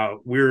 and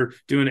we're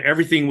doing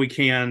everything we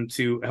can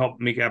to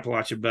help make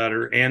Appalachia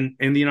better and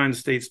the United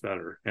States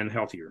better and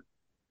healthier.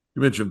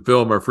 You mentioned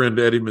film. Our friend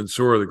Eddie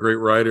Mansour, the great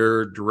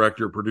writer,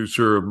 director,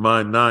 producer of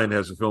Mind 9,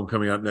 has a film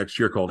coming out next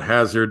year called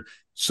Hazard.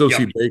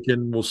 Sosie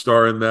Bacon will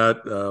star in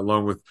that,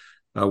 along with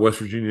West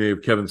Virginia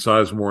native Kevin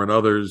Sizemore and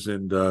others.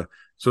 And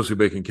Sosie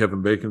Bacon,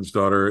 Kevin Bacon's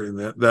daughter,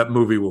 and that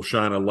movie will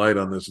shine a light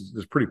on this.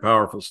 It's pretty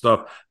powerful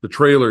stuff. The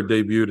trailer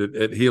debuted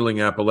at Healing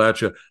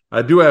Appalachia.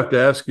 I do have to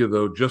ask you,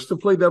 though, just to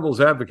play devil's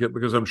advocate,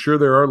 because I'm sure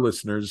there are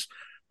listeners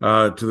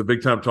to the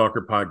Big Time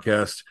Talker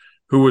podcast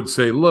who would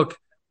say, look,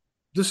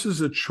 this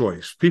is a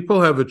choice.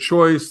 People have a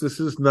choice. This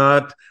is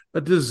not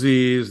a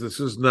disease. This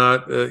is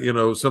not,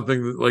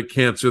 something like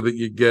cancer that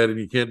you get and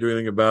you can't do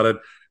anything about it.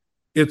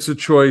 It's a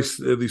choice.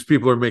 These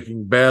people are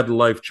making bad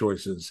life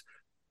choices,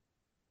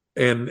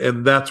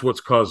 and that's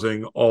what's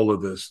causing all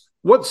of this.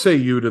 What say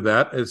you to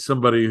that as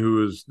somebody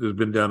who has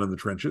been down in the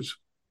trenches?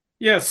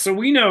 Yeah, so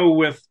we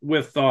know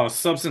with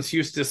substance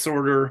use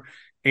disorder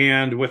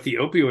and with the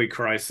opioid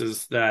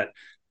crisis that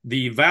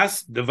the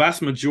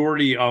vast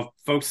majority of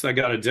folks that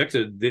got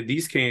addicted,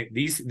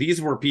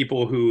 these were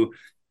people who,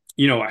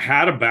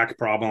 had a back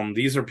problem.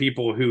 These are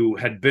people who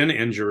had been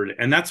injured.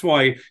 And that's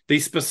why they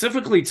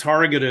specifically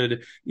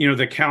targeted,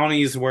 the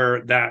counties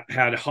where that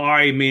had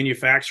high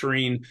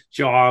manufacturing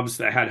jobs,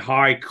 that had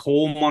high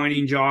coal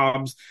mining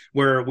jobs,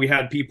 where we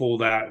had people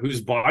whose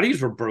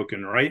bodies were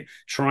broken, right?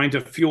 Trying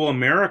to fuel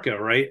America,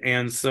 right?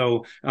 And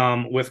so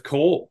with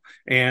coal.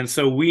 And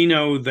so we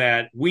know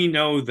that they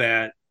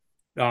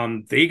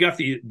got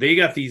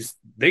these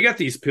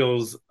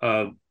pills,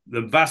 the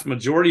vast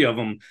majority of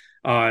them,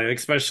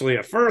 especially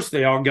at first,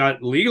 they all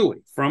got legally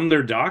from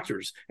their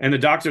doctors, and the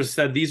doctors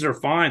said these are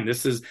fine.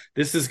 This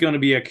is going to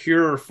be a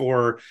cure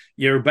for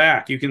your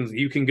back. You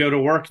can go to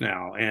work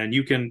now, and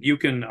you can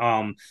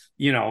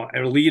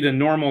lead a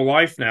normal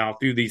life now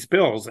through these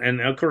pills.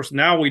 And of course,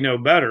 now we know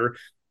better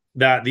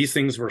that these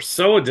things were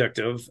so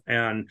addictive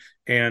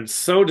and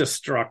so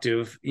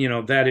destructive,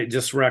 that it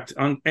just wrecked,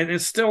 and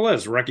it still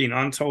is wrecking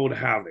untold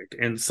havoc.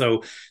 And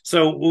so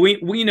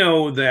we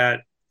know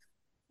that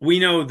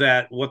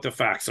what the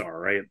facts are,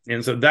 right?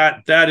 And so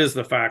that is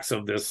the facts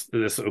of this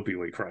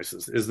opioid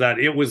crisis, is that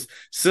it was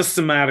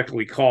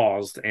systematically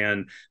caused,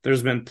 and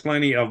there's been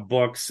plenty of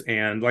books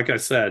and, like I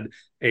said,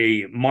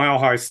 a mile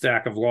high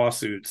stack of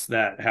lawsuits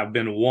that have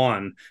been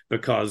won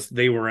because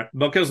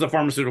the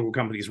pharmaceutical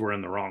companies were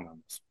in the wrong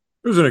on this.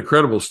 There was an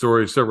incredible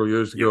story several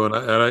years ago,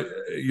 and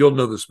you'll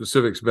know the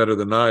specifics better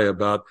than I,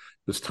 about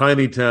this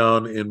tiny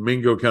town in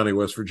Mingo County,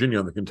 West Virginia,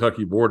 on the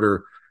Kentucky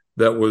border,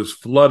 that was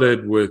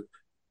flooded with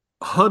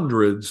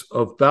hundreds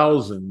of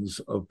thousands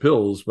of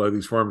pills by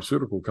these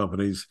pharmaceutical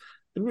companies,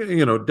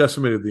 and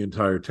decimated the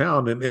entire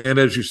town. And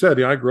as you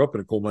said, I grew up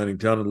in a coal mining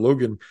town in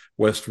Logan,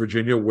 West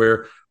Virginia,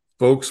 where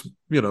folks,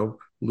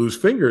 lose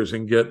fingers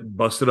and get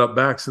busted up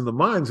backs in the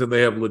mines, and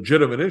they have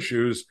legitimate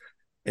issues.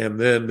 And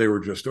then they were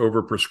just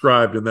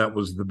overprescribed, and that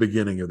was the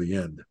beginning of the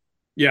end.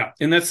 Yeah,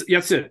 and that's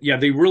it. Yeah,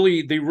 they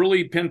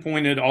really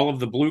pinpointed all of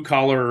the blue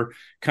collar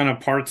kind of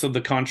parts of the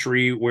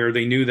country where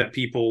they knew that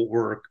people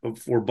were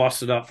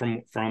busted up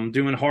from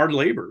doing hard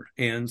labor.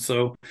 And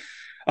so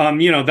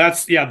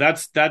that's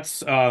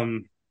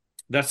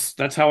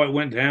how it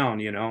went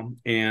down,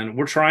 and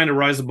we're trying to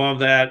rise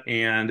above that.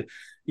 And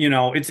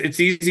it's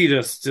easy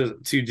to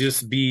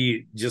just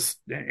be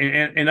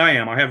and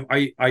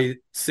I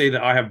say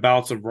that I have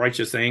bouts of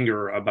righteous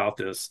anger about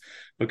this,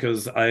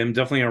 because I am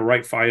definitely a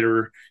right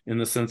fighter in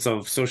the sense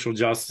of social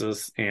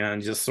justice,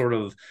 and just sort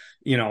of,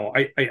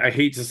 I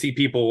hate to see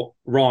people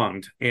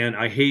wronged, and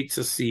I hate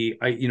to see,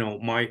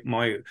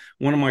 my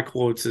one of my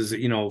quotes is,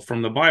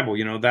 from the Bible,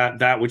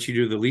 that which you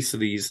do the least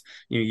of these,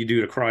 you do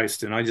to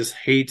Christ. And I just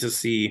hate to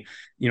see,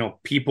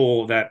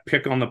 people that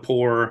pick on the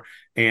poor.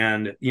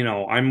 And,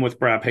 I'm with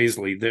Brad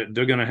Paisley. They're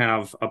going to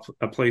have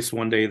a place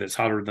one day that's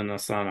hotter than the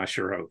sun, I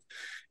sure hope.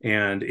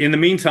 And in the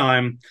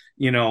meantime,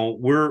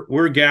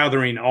 we're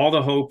gathering all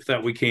the hope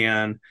that we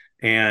can,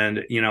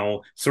 and,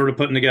 sort of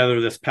putting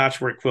together this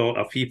patchwork quilt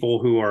of people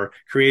who are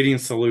creating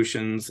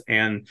solutions.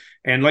 And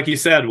like you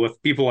said,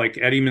 with people like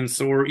Eddie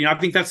Mansour, I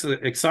think that's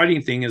the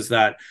exciting thing, is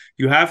that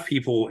you have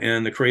people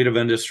in the creative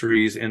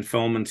industries, in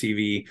film and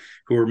TV,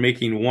 who are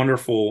making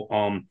wonderful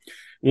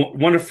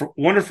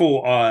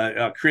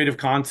creative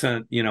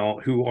content,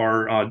 who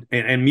are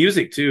and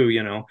music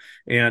too,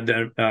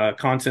 and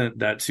content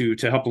that to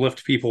help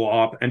lift people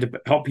up, and to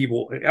help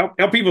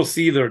people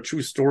see the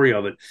true story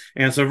of it.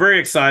 And so very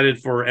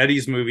excited for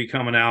Eddie's movie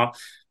coming out,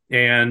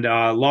 and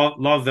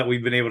love that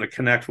we've been able to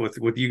connect with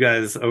you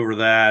guys over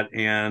that.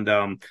 And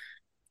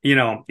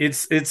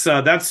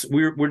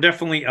we're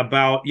definitely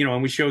about,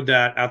 and we showed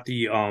that at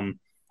the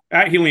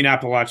at Healing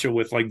Appalachia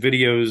with like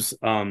videos,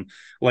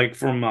 like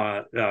from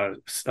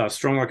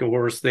Strung Like a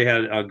Horse. They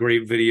had a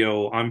great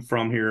video. I'm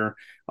from here,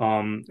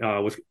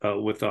 with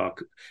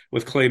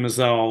Clay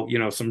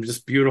Mazzell, some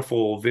just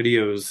beautiful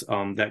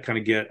videos that kind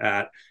of get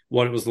at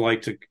what it was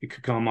like to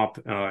come up,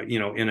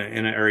 in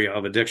an area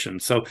of addiction.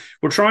 So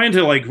we're trying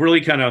to like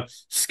really kind of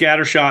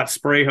scattershot,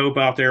 spray hope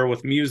out there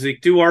with music,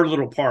 do our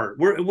little part.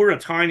 We're a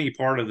tiny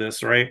part of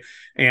this, right?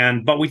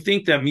 But we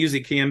think that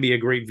music can be a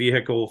great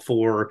vehicle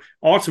for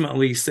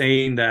ultimately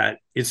saying that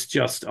it's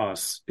just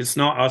us. It's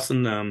not us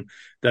and them,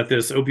 that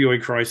this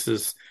opioid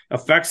crisis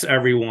affects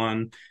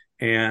everyone.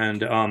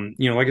 And,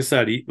 like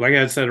I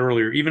had said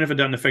earlier, even if it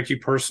doesn't affect you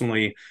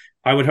personally,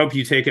 I would hope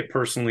you take it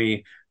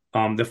personally.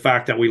 The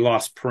fact that we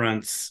lost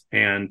Prince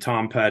and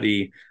Tom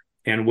Petty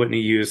and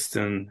Whitney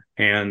Houston,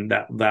 and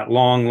that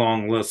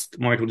long list,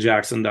 Michael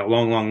Jackson, that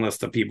long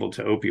list of people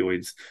to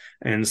opioids.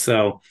 And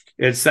so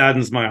it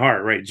saddens my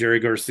heart, right? Jerry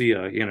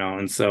Garcia,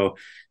 and so,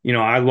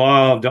 I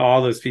loved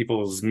all those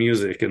people's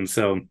music. And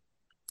so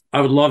I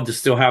would love to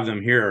still have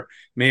them here.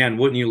 Man,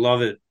 wouldn't you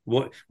love it?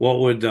 What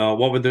would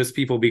those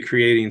people be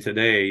creating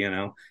today?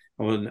 And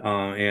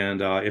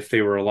if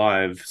they were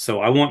alive.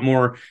 So I want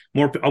more.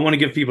 I want to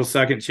give people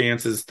second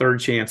chances, third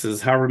chances,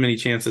 however many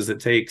chances it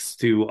takes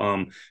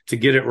to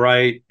get it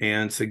right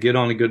and to get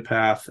on a good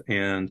path.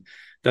 And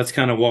that's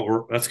kind of what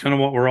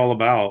we're all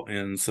about.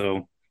 And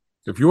so,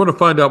 if you want to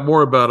find out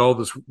more about all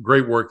this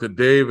great work that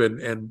Dave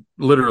and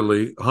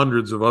literally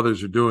hundreds of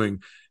others are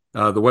doing,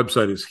 the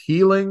website is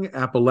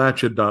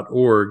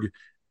healingappalachia.org,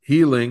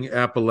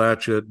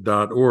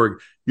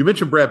 healingappalachia.org. You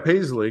mentioned Brad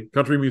Paisley,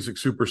 country music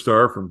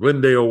superstar from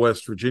Glendale,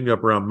 West Virginia,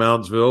 up around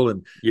Moundsville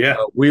and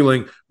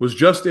Wheeling, was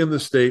just in the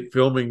state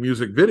filming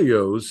music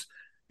videos.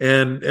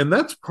 And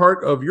that's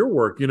part of your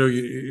work.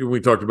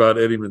 We talked about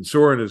Eddie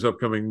Mansour and his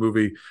upcoming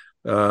movie,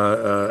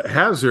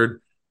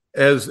 Hazard.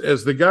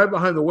 As the guy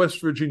behind the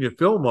West Virginia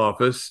Film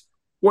Office,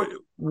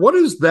 what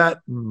does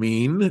that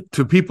mean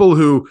to people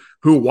who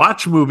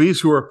watch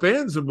movies, who are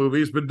fans of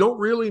movies, but don't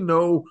really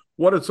know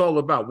what it's all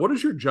about? What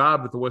is your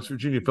job at the West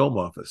Virginia Film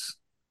Office?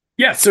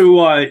 Yeah.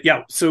 So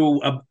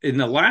in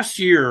the last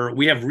year,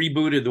 we have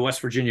rebooted the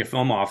West Virginia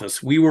Film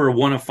Office. We were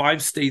one of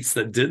 5 states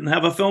that didn't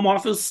have a film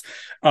office.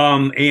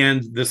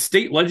 And the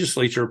state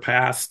legislature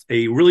passed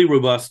a really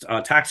robust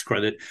tax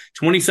credit,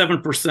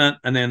 27%,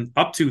 and then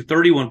up to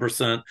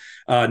 31%,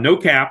 no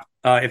cap.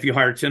 If you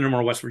hire 10 or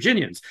more West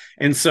Virginians.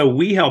 And so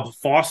we help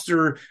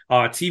foster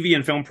TV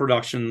and film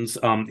productions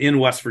in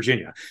West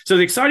Virginia. So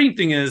the exciting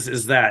thing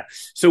is that,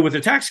 so with the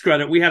tax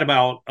credit, we had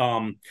about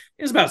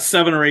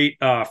 7 or 8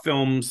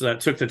 films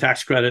that took the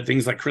tax credit,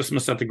 things like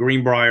Christmas at the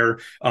Greenbrier,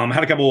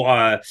 had a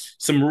couple,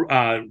 some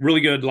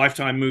really good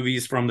Lifetime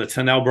movies from the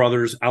Tennell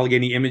Brothers,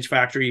 Allegheny Image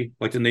Factory,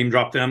 like to name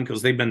drop them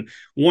because they've been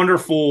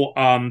wonderful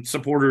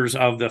supporters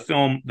of the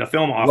film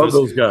office. Love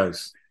those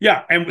guys.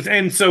 Yeah,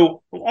 and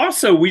so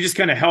also we just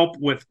kind of help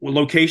with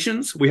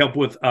locations. We help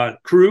with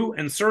crew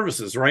and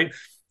services, right?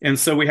 And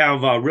so we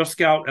have Real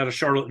Scout out of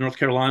Charlotte, North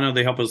Carolina.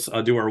 They help us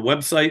do our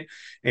website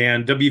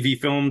and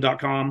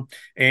wvfilm.com.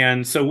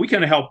 And so we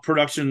kind of help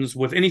productions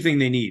with anything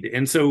they need.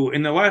 And so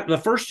in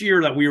the first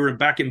year that we were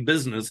back in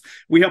business,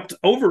 we helped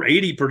over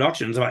 80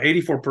 productions, about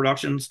 84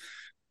 productions.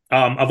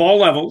 Of all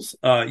levels.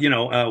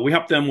 We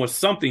help them with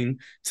something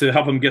to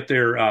help them get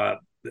their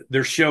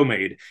show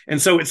made.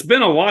 And so it's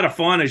been a lot of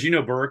fun, as you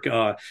know, Burke,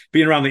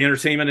 being around the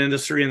entertainment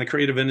industry and the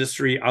creative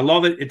industry. I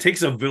love it. It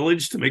takes a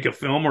village to make a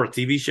film or a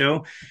TV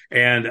show.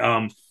 And,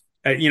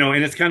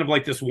 and it's kind of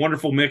like this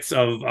wonderful mix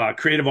of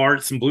creative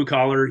arts and blue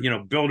collar,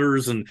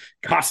 builders and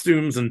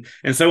costumes. And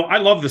so I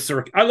love the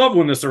circus. I love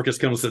when the circus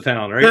comes to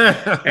town.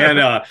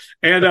 Right.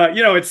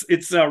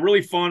 It's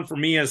really fun for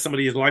me as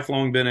somebody who's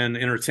lifelong been in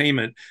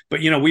entertainment, but,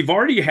 we've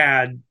already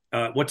had,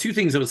 two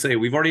things I would say.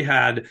 We've already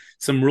had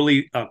some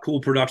really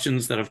cool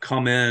productions that have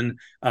come in,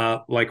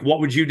 like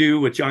What Would You Do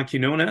with John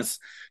Quinones?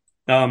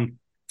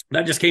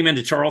 That just came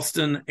into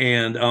Charleston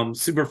and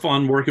super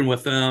fun working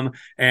with them,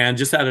 and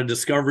just had a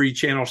Discovery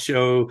Channel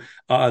show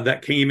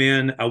that came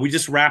in. We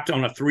just wrapped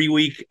on a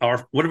 3-week,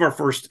 one of our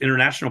first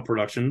international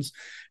productions.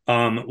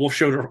 Wolf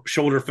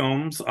Shoulder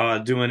Films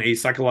doing a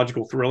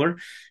psychological thriller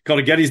called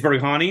A Gettysburg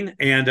Haunting,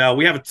 and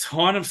we have a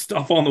ton of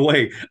stuff on the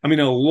way. I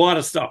mean, a lot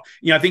of stuff.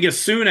 I think as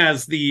soon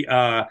as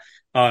the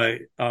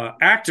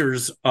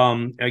actors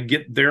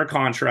get their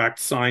contract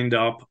signed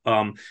up,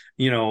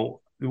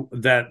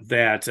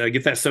 that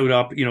get that sewed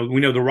up. We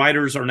know the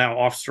writers are now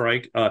off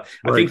strike. Right.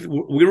 I think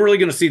we're really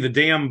going to see the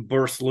dam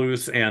burst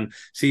loose and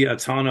see a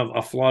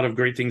flood of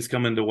great things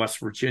come into West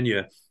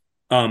Virginia.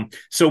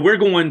 So we're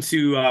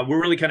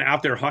really kind of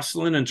out there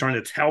hustling and trying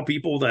to tell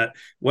people that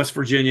West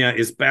Virginia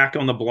is back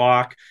on the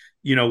block.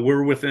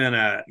 We're within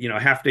a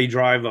half day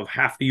drive of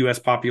half the U.S.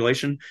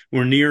 population.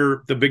 We're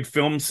near the big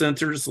film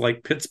centers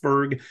like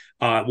Pittsburgh,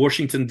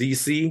 Washington,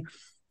 D.C.,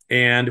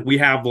 and we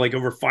have like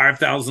over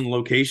 5,000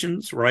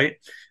 locations, right?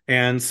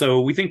 And so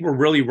we think we're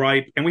really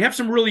ripe, and we have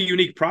some really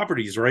unique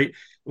properties, right?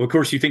 Well, of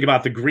course, you think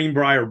about the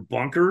Greenbrier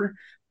Bunker.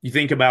 You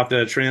think about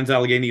the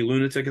Trans-Allegheny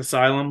Lunatic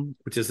Asylum,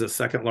 which is the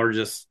second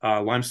largest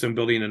limestone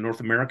building in North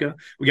America.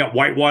 We got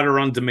Whitewater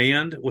on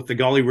Demand with the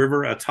Gauley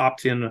River, a top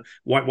 10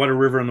 whitewater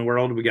river in the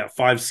world. We got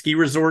 5 ski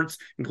resorts,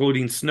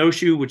 including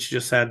Snowshoe, which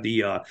just had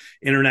the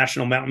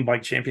International Mountain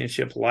Bike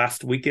Championship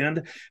last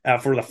weekend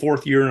for the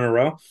 4th year in a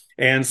row.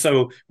 And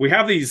so we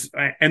have these,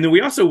 and then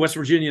we also, West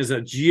Virginia is a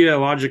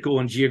geological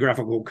and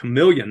geographical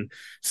chameleon.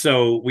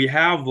 So we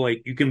have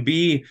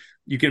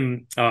you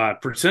can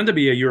pretend to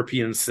be a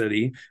European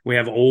city. We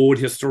have old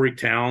historic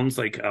towns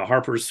like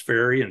Harper's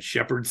Ferry and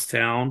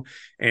Shepherdstown.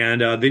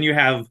 And then you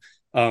have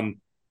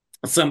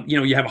some,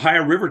 you have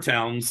higher river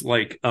towns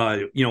like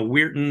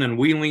Weirton and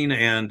Wheeling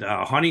and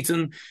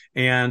Huntington,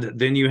 and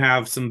then you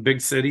have some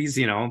big cities,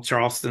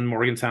 Charleston,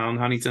 Morgantown,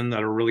 Huntington,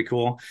 that are really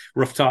cool.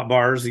 Rooftop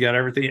bars, you got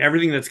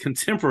everything that's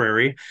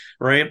contemporary,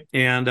 right?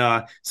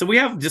 And so we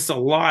have just a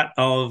lot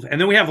of, and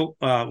then we have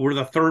we're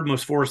the third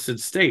most forested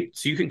state,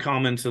 so you can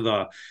come into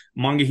the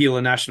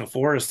Monongahela National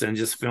Forest and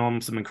just film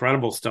some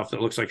incredible stuff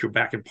that looks like you're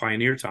back in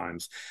pioneer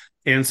times.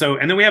 And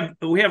then we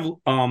have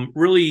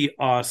really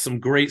some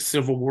great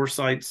Civil War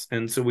sites,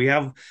 and so we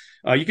have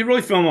you can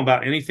really film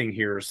about anything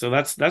here. So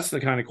that's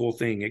the kind of cool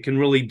thing. It can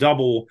really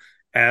double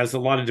as a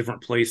lot of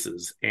different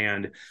places.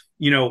 And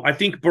I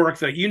think, Burke,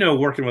 that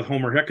working with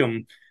Homer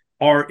Hickam,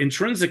 are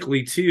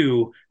intrinsically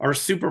too our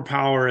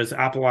superpower as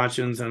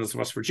Appalachians and as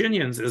West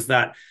Virginians is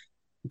that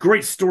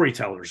great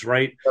storytellers,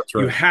 right? That's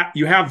right.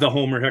 You have the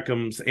Homer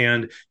Hickams,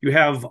 and you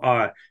have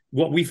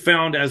what we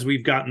found as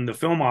we've gotten the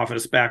film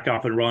office back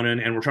up and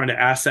running, and we're trying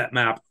to asset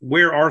map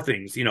where are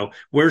things,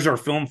 where's our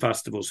film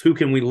festivals, who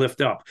can we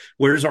lift up,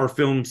 where's our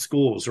film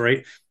schools,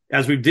 right?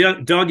 As we've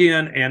dug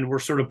in, and we're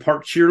sort of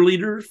part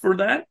cheerleaders for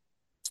that.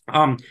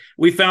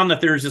 We found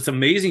that there's just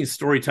amazing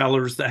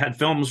storytellers that had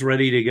films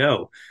ready to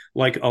go,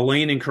 like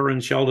Elaine and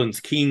Curran Sheldon's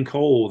King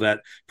Cole,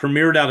 that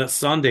premiered out at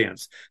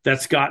Sundance,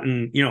 that's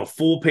gotten,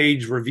 full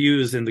page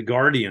reviews in The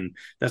Guardian,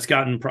 that's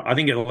gotten, I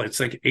think it's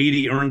like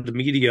 80 earned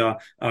media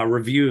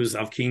reviews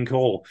of King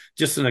Cole.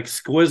 Just an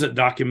exquisite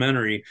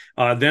documentary.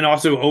 Then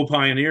also O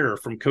Pioneer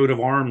from Coat of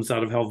Arms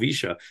out of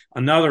Helvetia,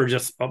 another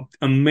just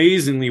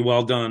amazingly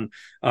well done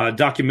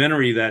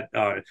documentary that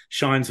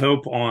shines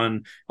hope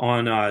on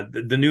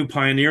the new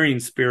pioneering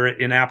spirit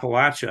in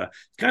Appalachia.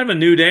 It's kind of a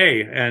new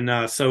day.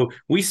 And so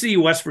we see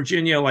West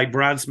Virginia, like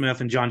Brad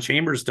Smith and John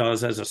Chambers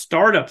does, as a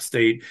startup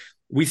state.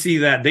 We see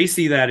that they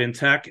see that in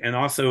tech, and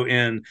also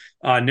in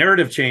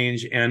narrative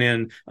change, and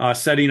in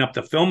setting up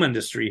the film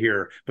industry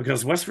here,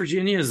 because West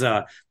Virginia is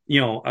a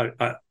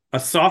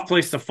soft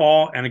place to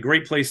fall and a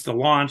great place to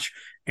launch.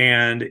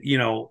 And,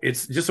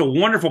 it's just a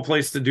wonderful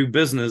place to do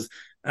business.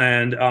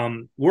 And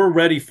we're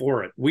ready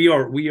for it. We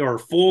are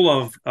full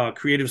of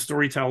creative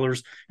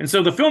storytellers. And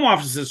so the film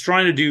office is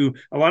trying to do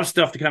a lot of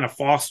stuff to kind of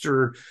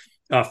foster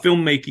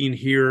filmmaking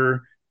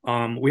here.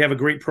 We have a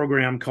great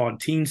program called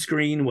Teen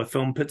Screen with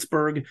Film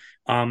Pittsburgh.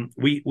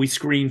 We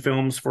screen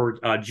films for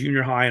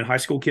junior high and high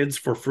school kids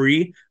for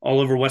free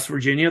all over West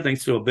Virginia,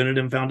 thanks to a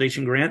Benedum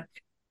Foundation grant.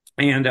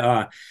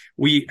 And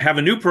we have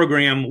a new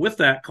program with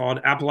that called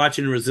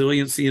Appalachian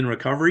Resiliency and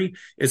Recovery.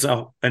 It's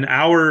an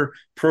hour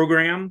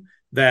program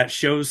that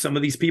shows some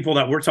of these people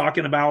that we're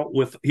talking about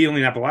with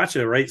Healing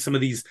Appalachia, right? Some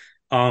of these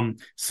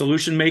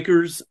solution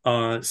makers.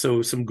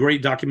 So some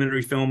great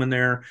documentary film in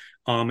there,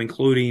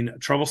 including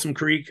Troublesome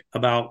Creek,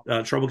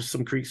 about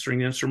Troublesome Creek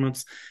string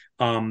instruments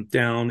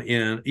down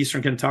in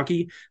Eastern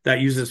Kentucky,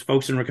 that uses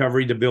folks in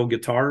recovery to build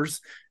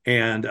guitars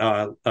and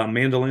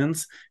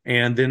mandolins.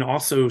 And then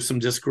also some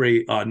just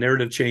great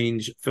narrative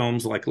change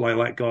films like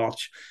Lilac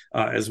Gulch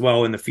as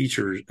well in the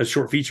features,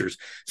 short features.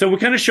 So we're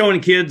kind of showing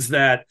kids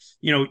that,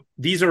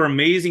 these are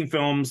amazing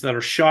films that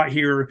are shot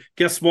here.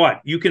 Guess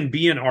what? You can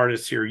be an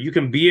artist here. You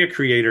can be a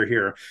creator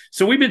here.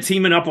 So we've been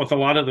teaming up with a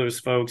lot of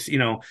those folks,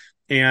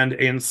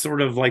 and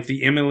sort of like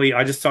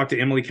I just talked to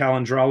Emily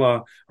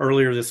Calandrella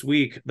earlier this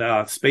week,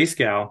 the Space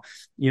Gal,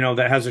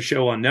 that has a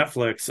show on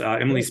Netflix,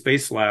 Emily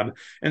Space Lab.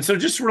 And so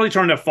just really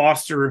trying to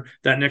foster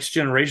that next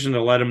generation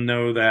to let them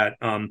know that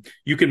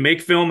you can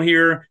make film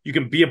here, you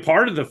can be a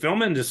part of the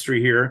film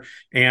industry here.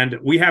 And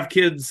we have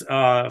kids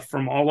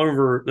from all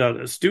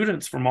over,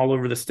 students from all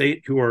over the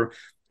state who are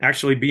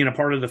actually being a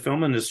part of the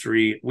film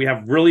industry. We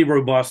have really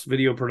robust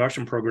video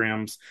production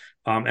programs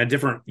at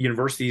different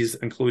universities,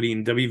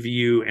 including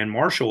WVU and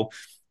Marshall.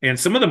 And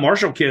some of the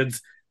Marshall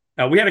kids,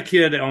 we had a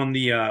kid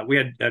we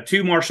had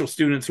two Marshall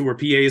students who were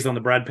PAs on the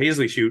Brad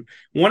Paisley shoot.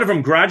 One of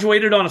them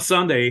graduated on a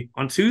Sunday.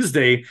 On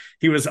Tuesday,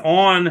 he was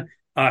on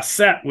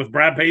set with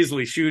Brad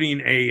Paisley shooting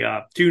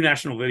two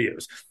national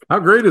videos. How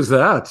great is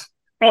that?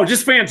 Oh,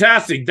 just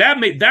fantastic.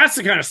 That's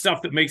the kind of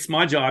stuff that makes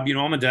my job,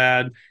 I'm a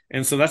dad.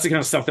 And so that's the kind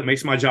of stuff that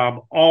makes my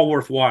job all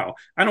worthwhile.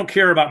 I don't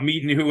care about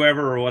meeting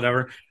whoever or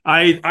whatever.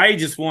 I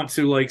just want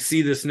to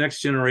see this next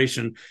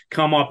generation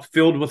come up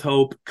filled with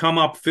hope, come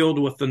up filled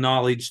with the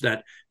knowledge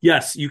that,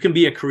 yes, you can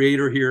be a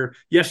creator here.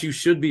 Yes, you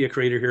should be a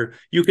creator here.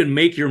 You can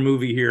make your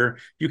movie here.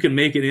 You can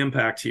make an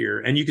impact here,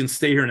 and you can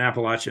stay here in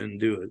Appalachia and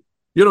do it.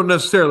 You don't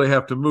necessarily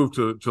have to move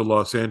to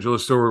Los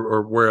Angeles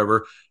or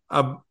wherever.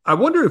 I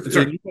wonder if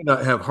you may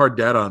not have hard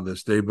data on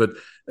this, Dave, but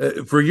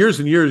for years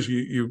and years,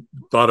 you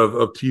thought of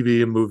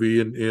TV and movie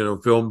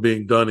and film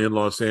being done in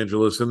Los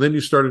Angeles, and then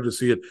you started to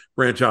see it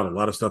branch out. A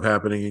lot of stuff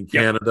happening in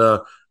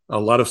Canada, a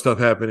lot of stuff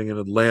happening in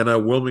Atlanta.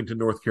 Wilmington,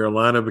 North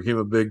Carolina became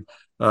a big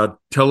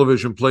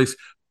television place.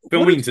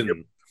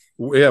 Wilmington.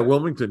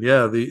 Wilmington.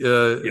 Yeah.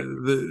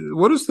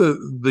 What is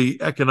the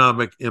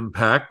economic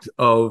impact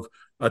of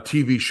a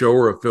TV show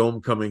or a film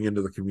coming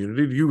into the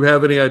community? Do you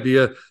have any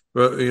idea,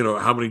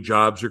 how many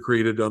jobs are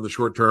created on the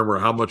short term, or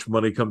how much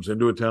money comes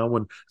into a town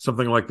when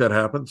something like that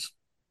happens?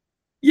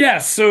 Yeah,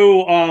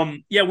 so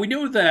we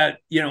know that,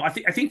 I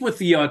think with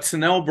the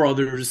Tennell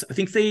brothers, I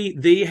think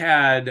they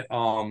had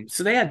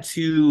they had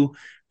two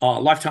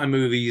Lifetime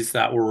movies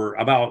that were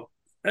about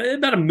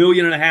 1.5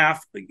 million, a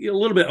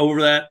little bit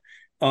over that,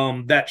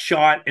 that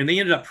shot, and they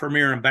ended up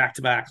premiering back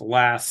to back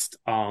last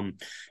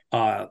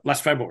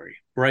February,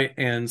 right?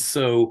 And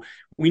so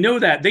we know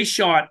that they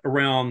shot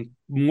around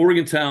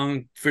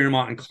Morgantown,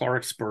 Fairmont, and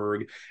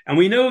Clarksburg, and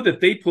we know that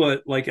they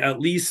put like at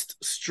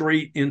least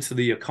straight into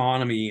the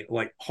economy,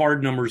 like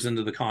hard numbers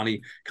into the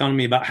economy,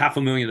 about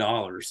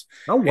 $500,000.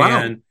 Oh, wow.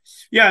 And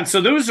yeah, and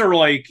so those are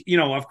like,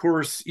 of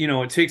course,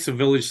 it takes a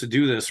village to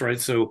do this, right?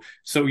 So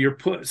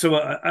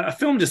a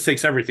film just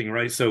takes everything,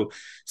 right? So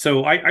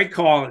I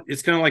call it,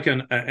 it's kind of like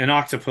an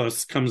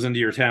octopus comes into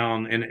your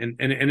town, and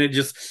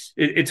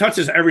it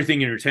touches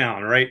everything in your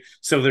town, right?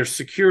 So there's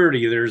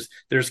security,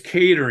 there's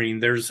catering,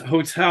 there's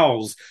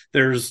hotels,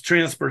 there's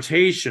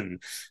transportation,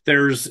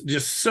 there's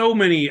just so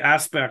many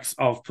aspects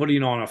of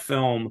putting on a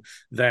film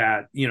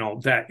that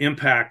that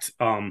impact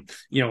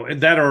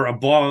that are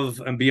above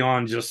and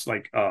beyond just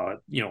like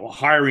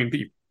hiring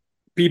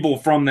people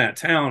from that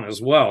town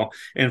as well,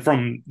 and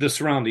from the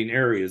surrounding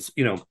areas.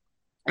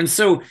 And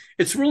so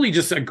it's really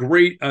just a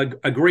great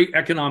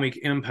economic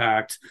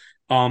impact.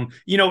 And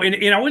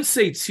I would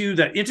say too,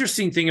 that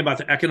interesting thing about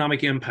the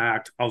economic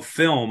impact of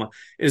film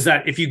is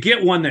that if you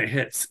get one that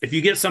hits, if you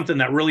get something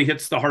that really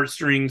hits the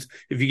heartstrings,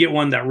 if you get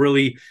one that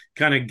really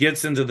kind of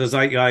gets into the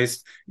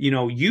zeitgeist,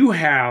 you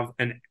have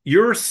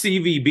your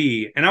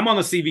CVB, and I'm on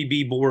the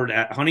CVB board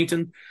at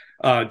Huntington,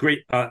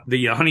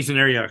 the Huntington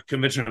Area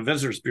Convention and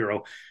Visitors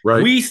Bureau.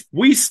 Right.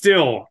 We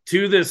still,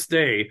 to this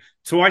day,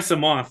 twice a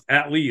month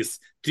at least,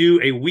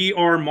 do a We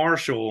Are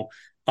Marshall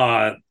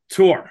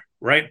tour,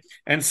 right?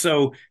 And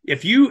so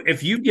if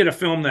you get a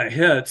film that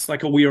hits,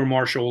 like a We Are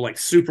Marshall, like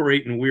Super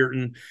 8 and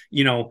Weirton,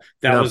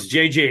 that was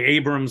J.J.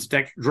 Abrams'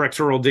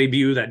 directorial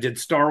debut that did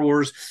Star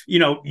Wars,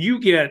 you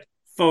get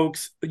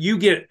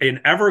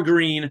an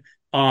evergreen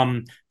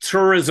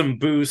tourism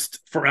boost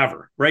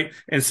forever, right?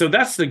 And so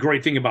that's the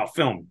great thing about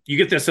film. You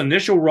get this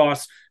initial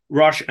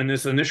rush and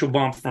this initial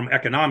bump from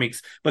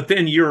economics, but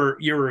then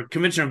your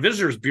Convention and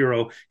Visitors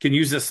Bureau can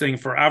use this thing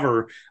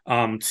forever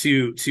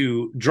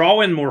to draw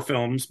in more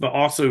films, but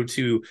also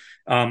to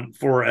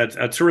for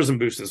a tourism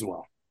boost as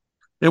well.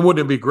 And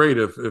wouldn't it be great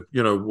if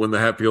when the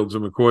Hatfields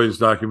and McCoys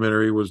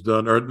documentary was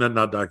done, or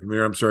not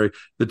documentary, I'm sorry,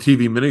 the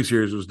TV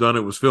miniseries was done,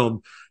 it was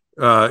filmed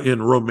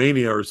in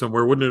Romania or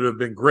somewhere. Wouldn't it have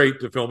been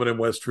great to film it in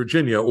West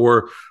Virginia,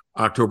 or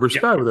October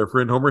Sky with our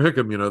friend Homer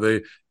Hickam?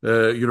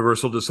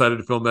 Universal decided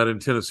to film that in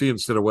Tennessee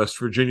instead of West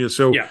Virginia.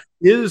 So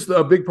is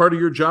a big part of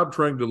your job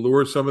trying to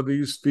lure some of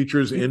these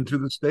features into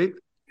the state?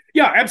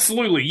 Yeah,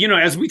 absolutely.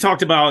 As we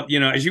talked about,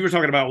 as you were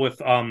talking about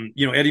with,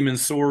 Eddie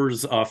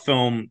Mansour's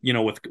film,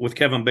 with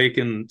Kevin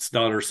Bacon's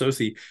daughter,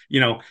 Sosie,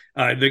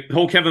 the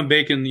whole Kevin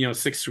Bacon,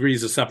 6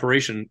 Degrees of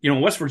Separation,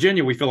 in West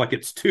Virginia, we feel like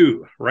it's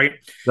 2, right?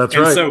 That's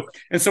right.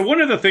 So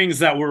one of the things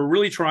that we're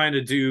really trying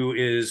to do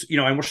is,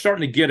 and we're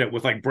starting to get it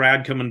with like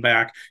Brad coming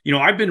back.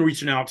 I've been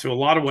reaching out to a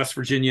lot of West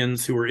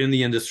Virginians who are in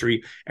the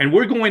industry, and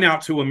we're going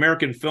out to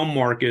American Film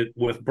Market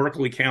with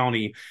Berkeley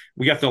County.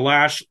 We got the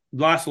last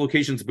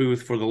locations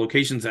booth for the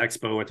Locations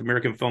Expo at the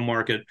American Film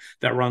Market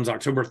that runs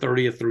October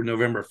 30th through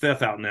November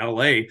 5th out in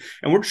LA.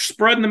 And we're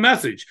spreading the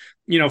message,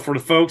 for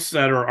the folks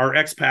that are our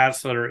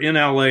expats that are in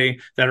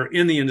LA, that are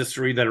in the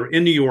industry, that are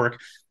in New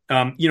York,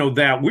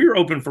 that we're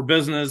open for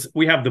business.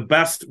 We have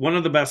one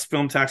of the best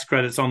film tax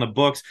credits on the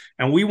books,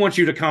 and we want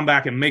you to come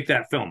back and make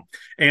that film.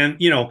 And,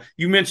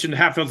 you mentioned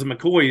Hatfields and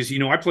McCoys.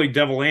 I played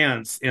Devil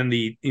Ants in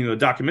the,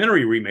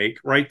 documentary remake,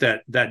 right?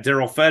 That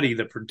Daryl Fetty,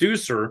 the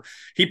producer,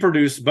 he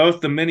produced both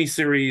the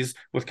miniseries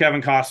with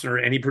Kevin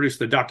Costner, and he produced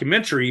the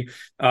documentary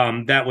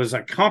that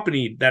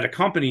accompanied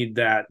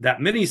that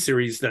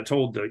miniseries that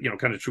told the,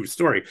 kind of true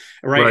story,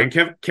 right?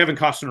 And Kevin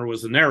Costner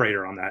was the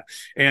narrator on that.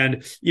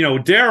 And,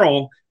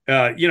 Daryl,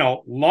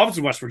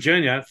 loves West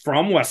Virginia,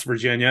 from West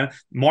Virginia,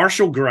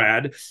 Marshall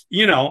grad.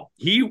 He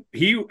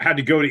had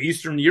to go to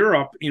Eastern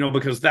Europe,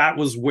 because that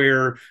was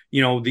where,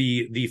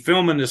 the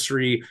film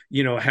industry,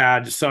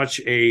 had such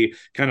a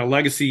kind of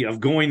legacy of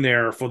going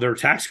there for their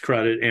tax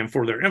credit and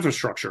for their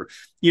infrastructure.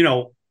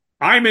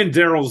 I'm in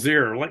Daryl's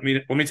ear. Let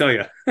me tell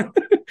you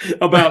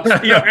about,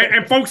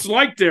 and folks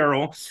like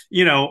Daryl,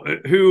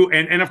 who,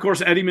 and of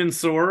course, Eddie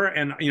Mansour,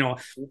 and,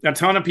 a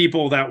ton of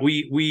people that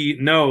we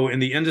know in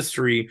the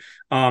industry,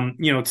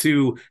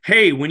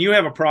 hey, when you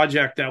have a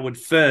project that would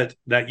fit,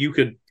 that you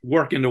could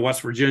work into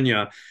West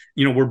Virginia,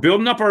 we're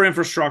building up our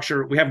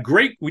infrastructure. We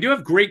do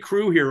have great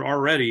crew here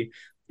already.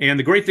 And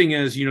the great thing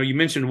is, you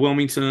mentioned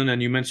Wilmington,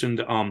 and you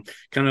mentioned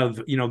kind of,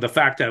 the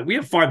fact that we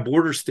have 5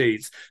 border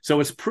states. So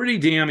it's pretty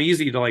damn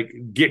easy to like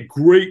get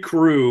great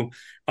crew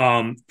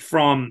from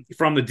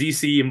the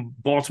DC and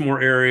Baltimore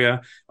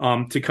area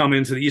to come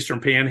into the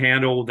Eastern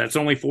Panhandle. That's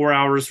only 4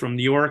 hours from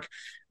New York.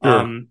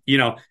 Sure.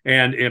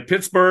 And in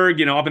Pittsburgh,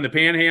 up in the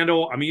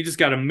Panhandle, you just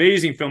got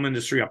amazing film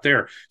industry up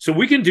there. So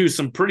we can do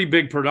some pretty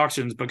big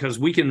productions because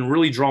we can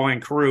really draw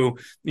in crew,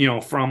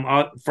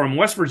 from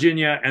West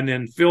Virginia, and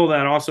then fill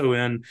that also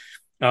in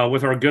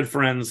with our good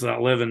friends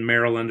that live in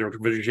Maryland or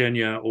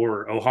Virginia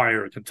or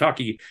Ohio or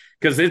Kentucky,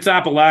 because it's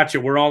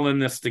Appalachia. We're all in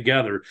this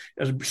together.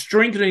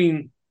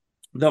 Strengthening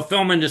the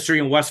film industry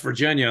in West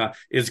Virginia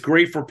is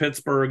great for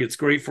Pittsburgh. It's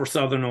great for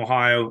Southern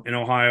Ohio. In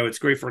Ohio, it's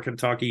great for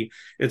Kentucky.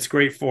 It's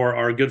great for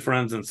our good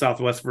friends in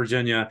Southwest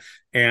Virginia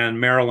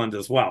and Maryland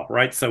as well,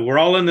 right? So we're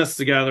all in this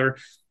together.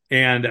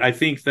 And I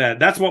think that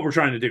that's what we're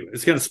trying to do.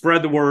 It's going to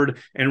spread the word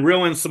and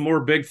reel in some more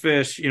big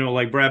fish,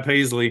 like Brad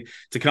Paisley,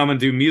 to come and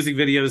do music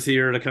videos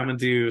here, to come and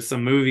do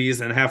some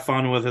movies and have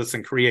fun with us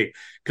and create.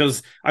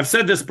 Because I've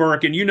said this,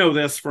 Burke, and you know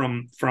this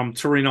from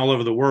touring all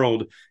over the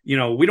world.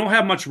 We don't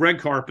have much red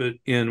carpet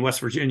in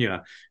West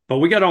Virginia, but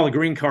we got all the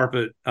green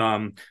carpet,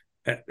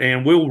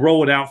 and we'll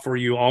roll it out for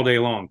you all day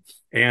long.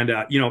 And,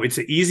 it's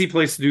an easy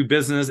place to do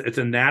business. It's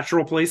a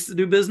natural place to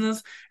do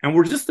business. And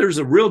there's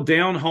a real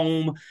down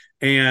home.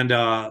 And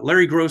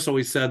Larry Gross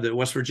always said that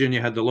West Virginia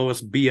had the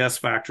lowest BS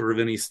factor of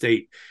any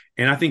state.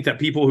 And I think that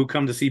people who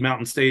come to see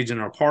Mountain Stage and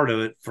are part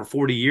of it for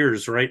 40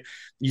 years, right?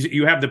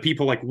 You have the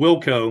people like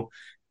Wilco.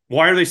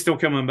 Why are they still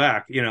coming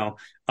back? Yeah.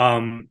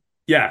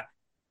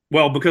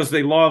 Well, because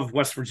they love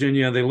West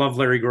Virginia, they love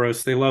Larry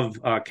Gross, they love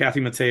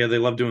Kathy Mattea, they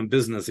love doing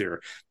business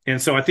here,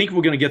 and so I think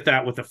we're going to get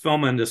that with the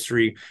film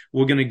industry.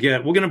 We're going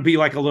to be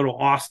like a little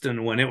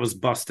Austin when it was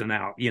busting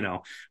out.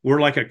 We're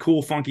like a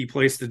cool, funky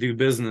place to do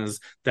business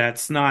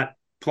that's not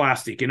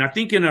plastic. And I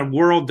think in a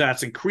world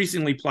that's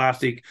increasingly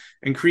plastic,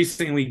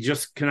 increasingly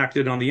just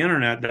connected on the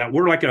internet, that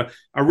we're like a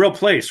real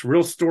place,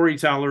 real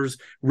storytellers,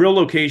 real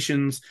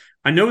locations.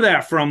 I know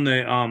that from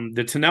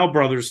the Tennell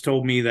brothers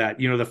told me that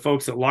the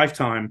folks at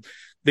Lifetime.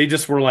 They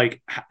just were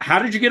like, how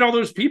did you get all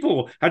those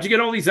people? How'd you get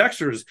all these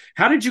extras?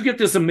 How did you get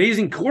this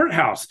amazing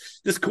courthouse?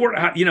 This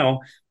courthouse,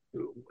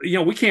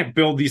 we can't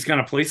build these kind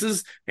of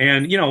places.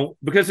 And,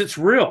 because it's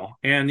real.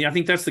 And I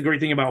think that's the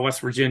great thing about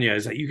West Virginia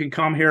is that you can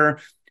come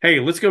here. Hey,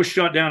 let's go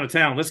shut down a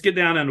town. Let's get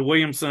down into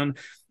Williamson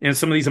and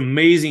some of these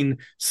amazing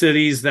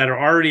cities that are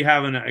already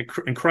having an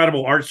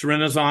incredible arts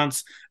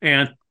renaissance.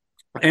 And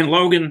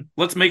Logan,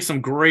 let's make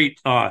some great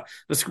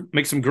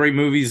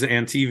movies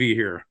and TV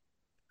here.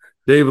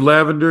 Dave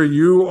Lavender,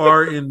 you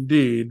are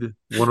indeed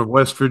one of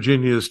West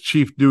Virginia's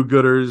chief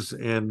do-gooders,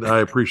 and I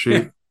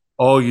appreciate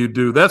all you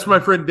do. That's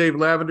my friend Dave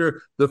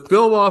Lavender. The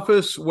Film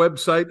Office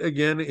website,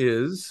 again,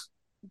 is?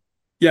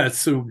 Yeah,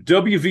 so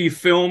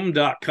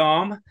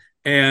wvfilm.com,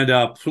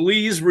 and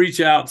please reach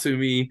out to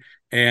me,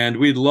 and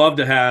we'd love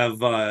to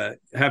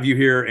have you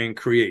here and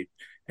create.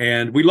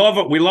 And we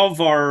love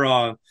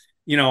our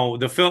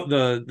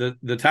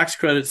the tax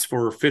credits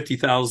for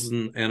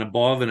 50,000 and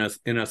above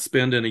in a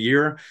spend in a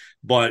year.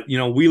 But,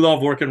 we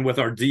love working with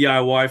our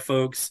DIY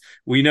folks.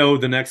 We know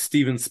the next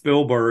Steven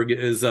Spielberg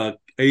is a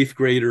 8th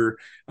grader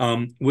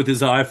with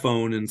his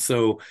iPhone. And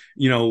so,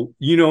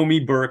 me,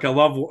 Burke, I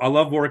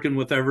love working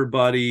with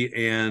everybody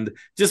and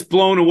just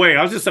blown away.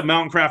 I was just at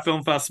Mountain Craft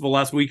Film Festival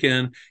last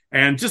weekend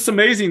and just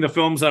amazing the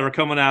films that are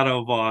coming out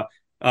of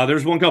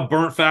there's one called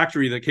Burnt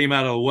Factory that came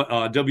out of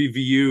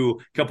WVU,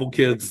 a couple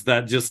kids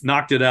that just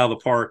knocked it out of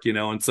the park,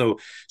 and so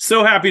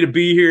happy to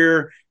be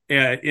here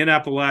in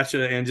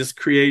Appalachia and just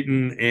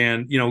creating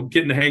and,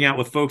 getting to hang out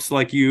with folks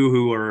like you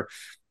who are,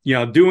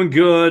 doing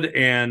good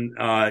and,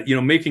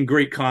 making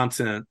great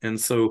content. And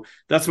so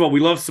that's what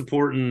we love,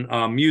 supporting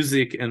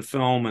music and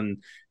film,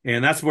 and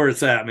that's where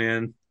it's at,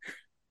 man.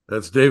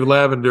 That's Dave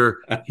Lavender.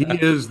 He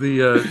is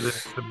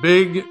the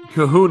big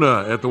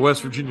kahuna at the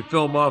West Virginia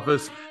Film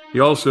Office. He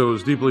also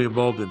is deeply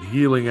involved in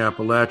Healing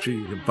Appalachia.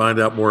 You can find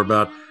out more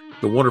about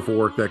the wonderful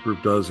work that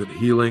group does at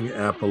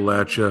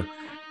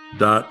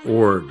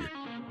healingappalachia.org.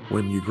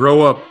 When you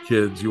grow up,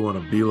 kids, you want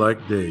to be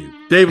like Dave.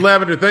 Dave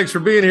Lavender, thanks for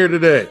being here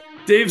today.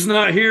 Dave's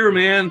not here,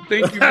 man.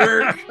 Thank you,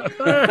 Bert.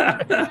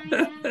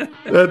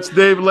 That's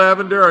Dave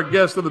Lavender, our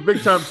guest on the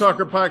Big Time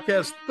Talker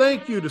podcast.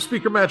 Thank you to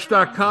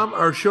SpeakerMatch.com,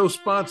 our show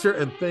sponsor,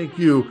 and thank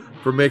you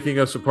for making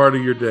us a part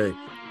of your day.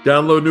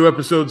 Download new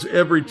episodes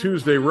every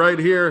Tuesday right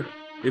here.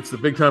 It's the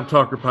Big Time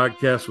Talker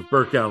podcast with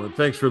Burke Allen.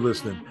 Thanks for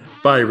listening.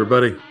 Bye,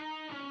 everybody.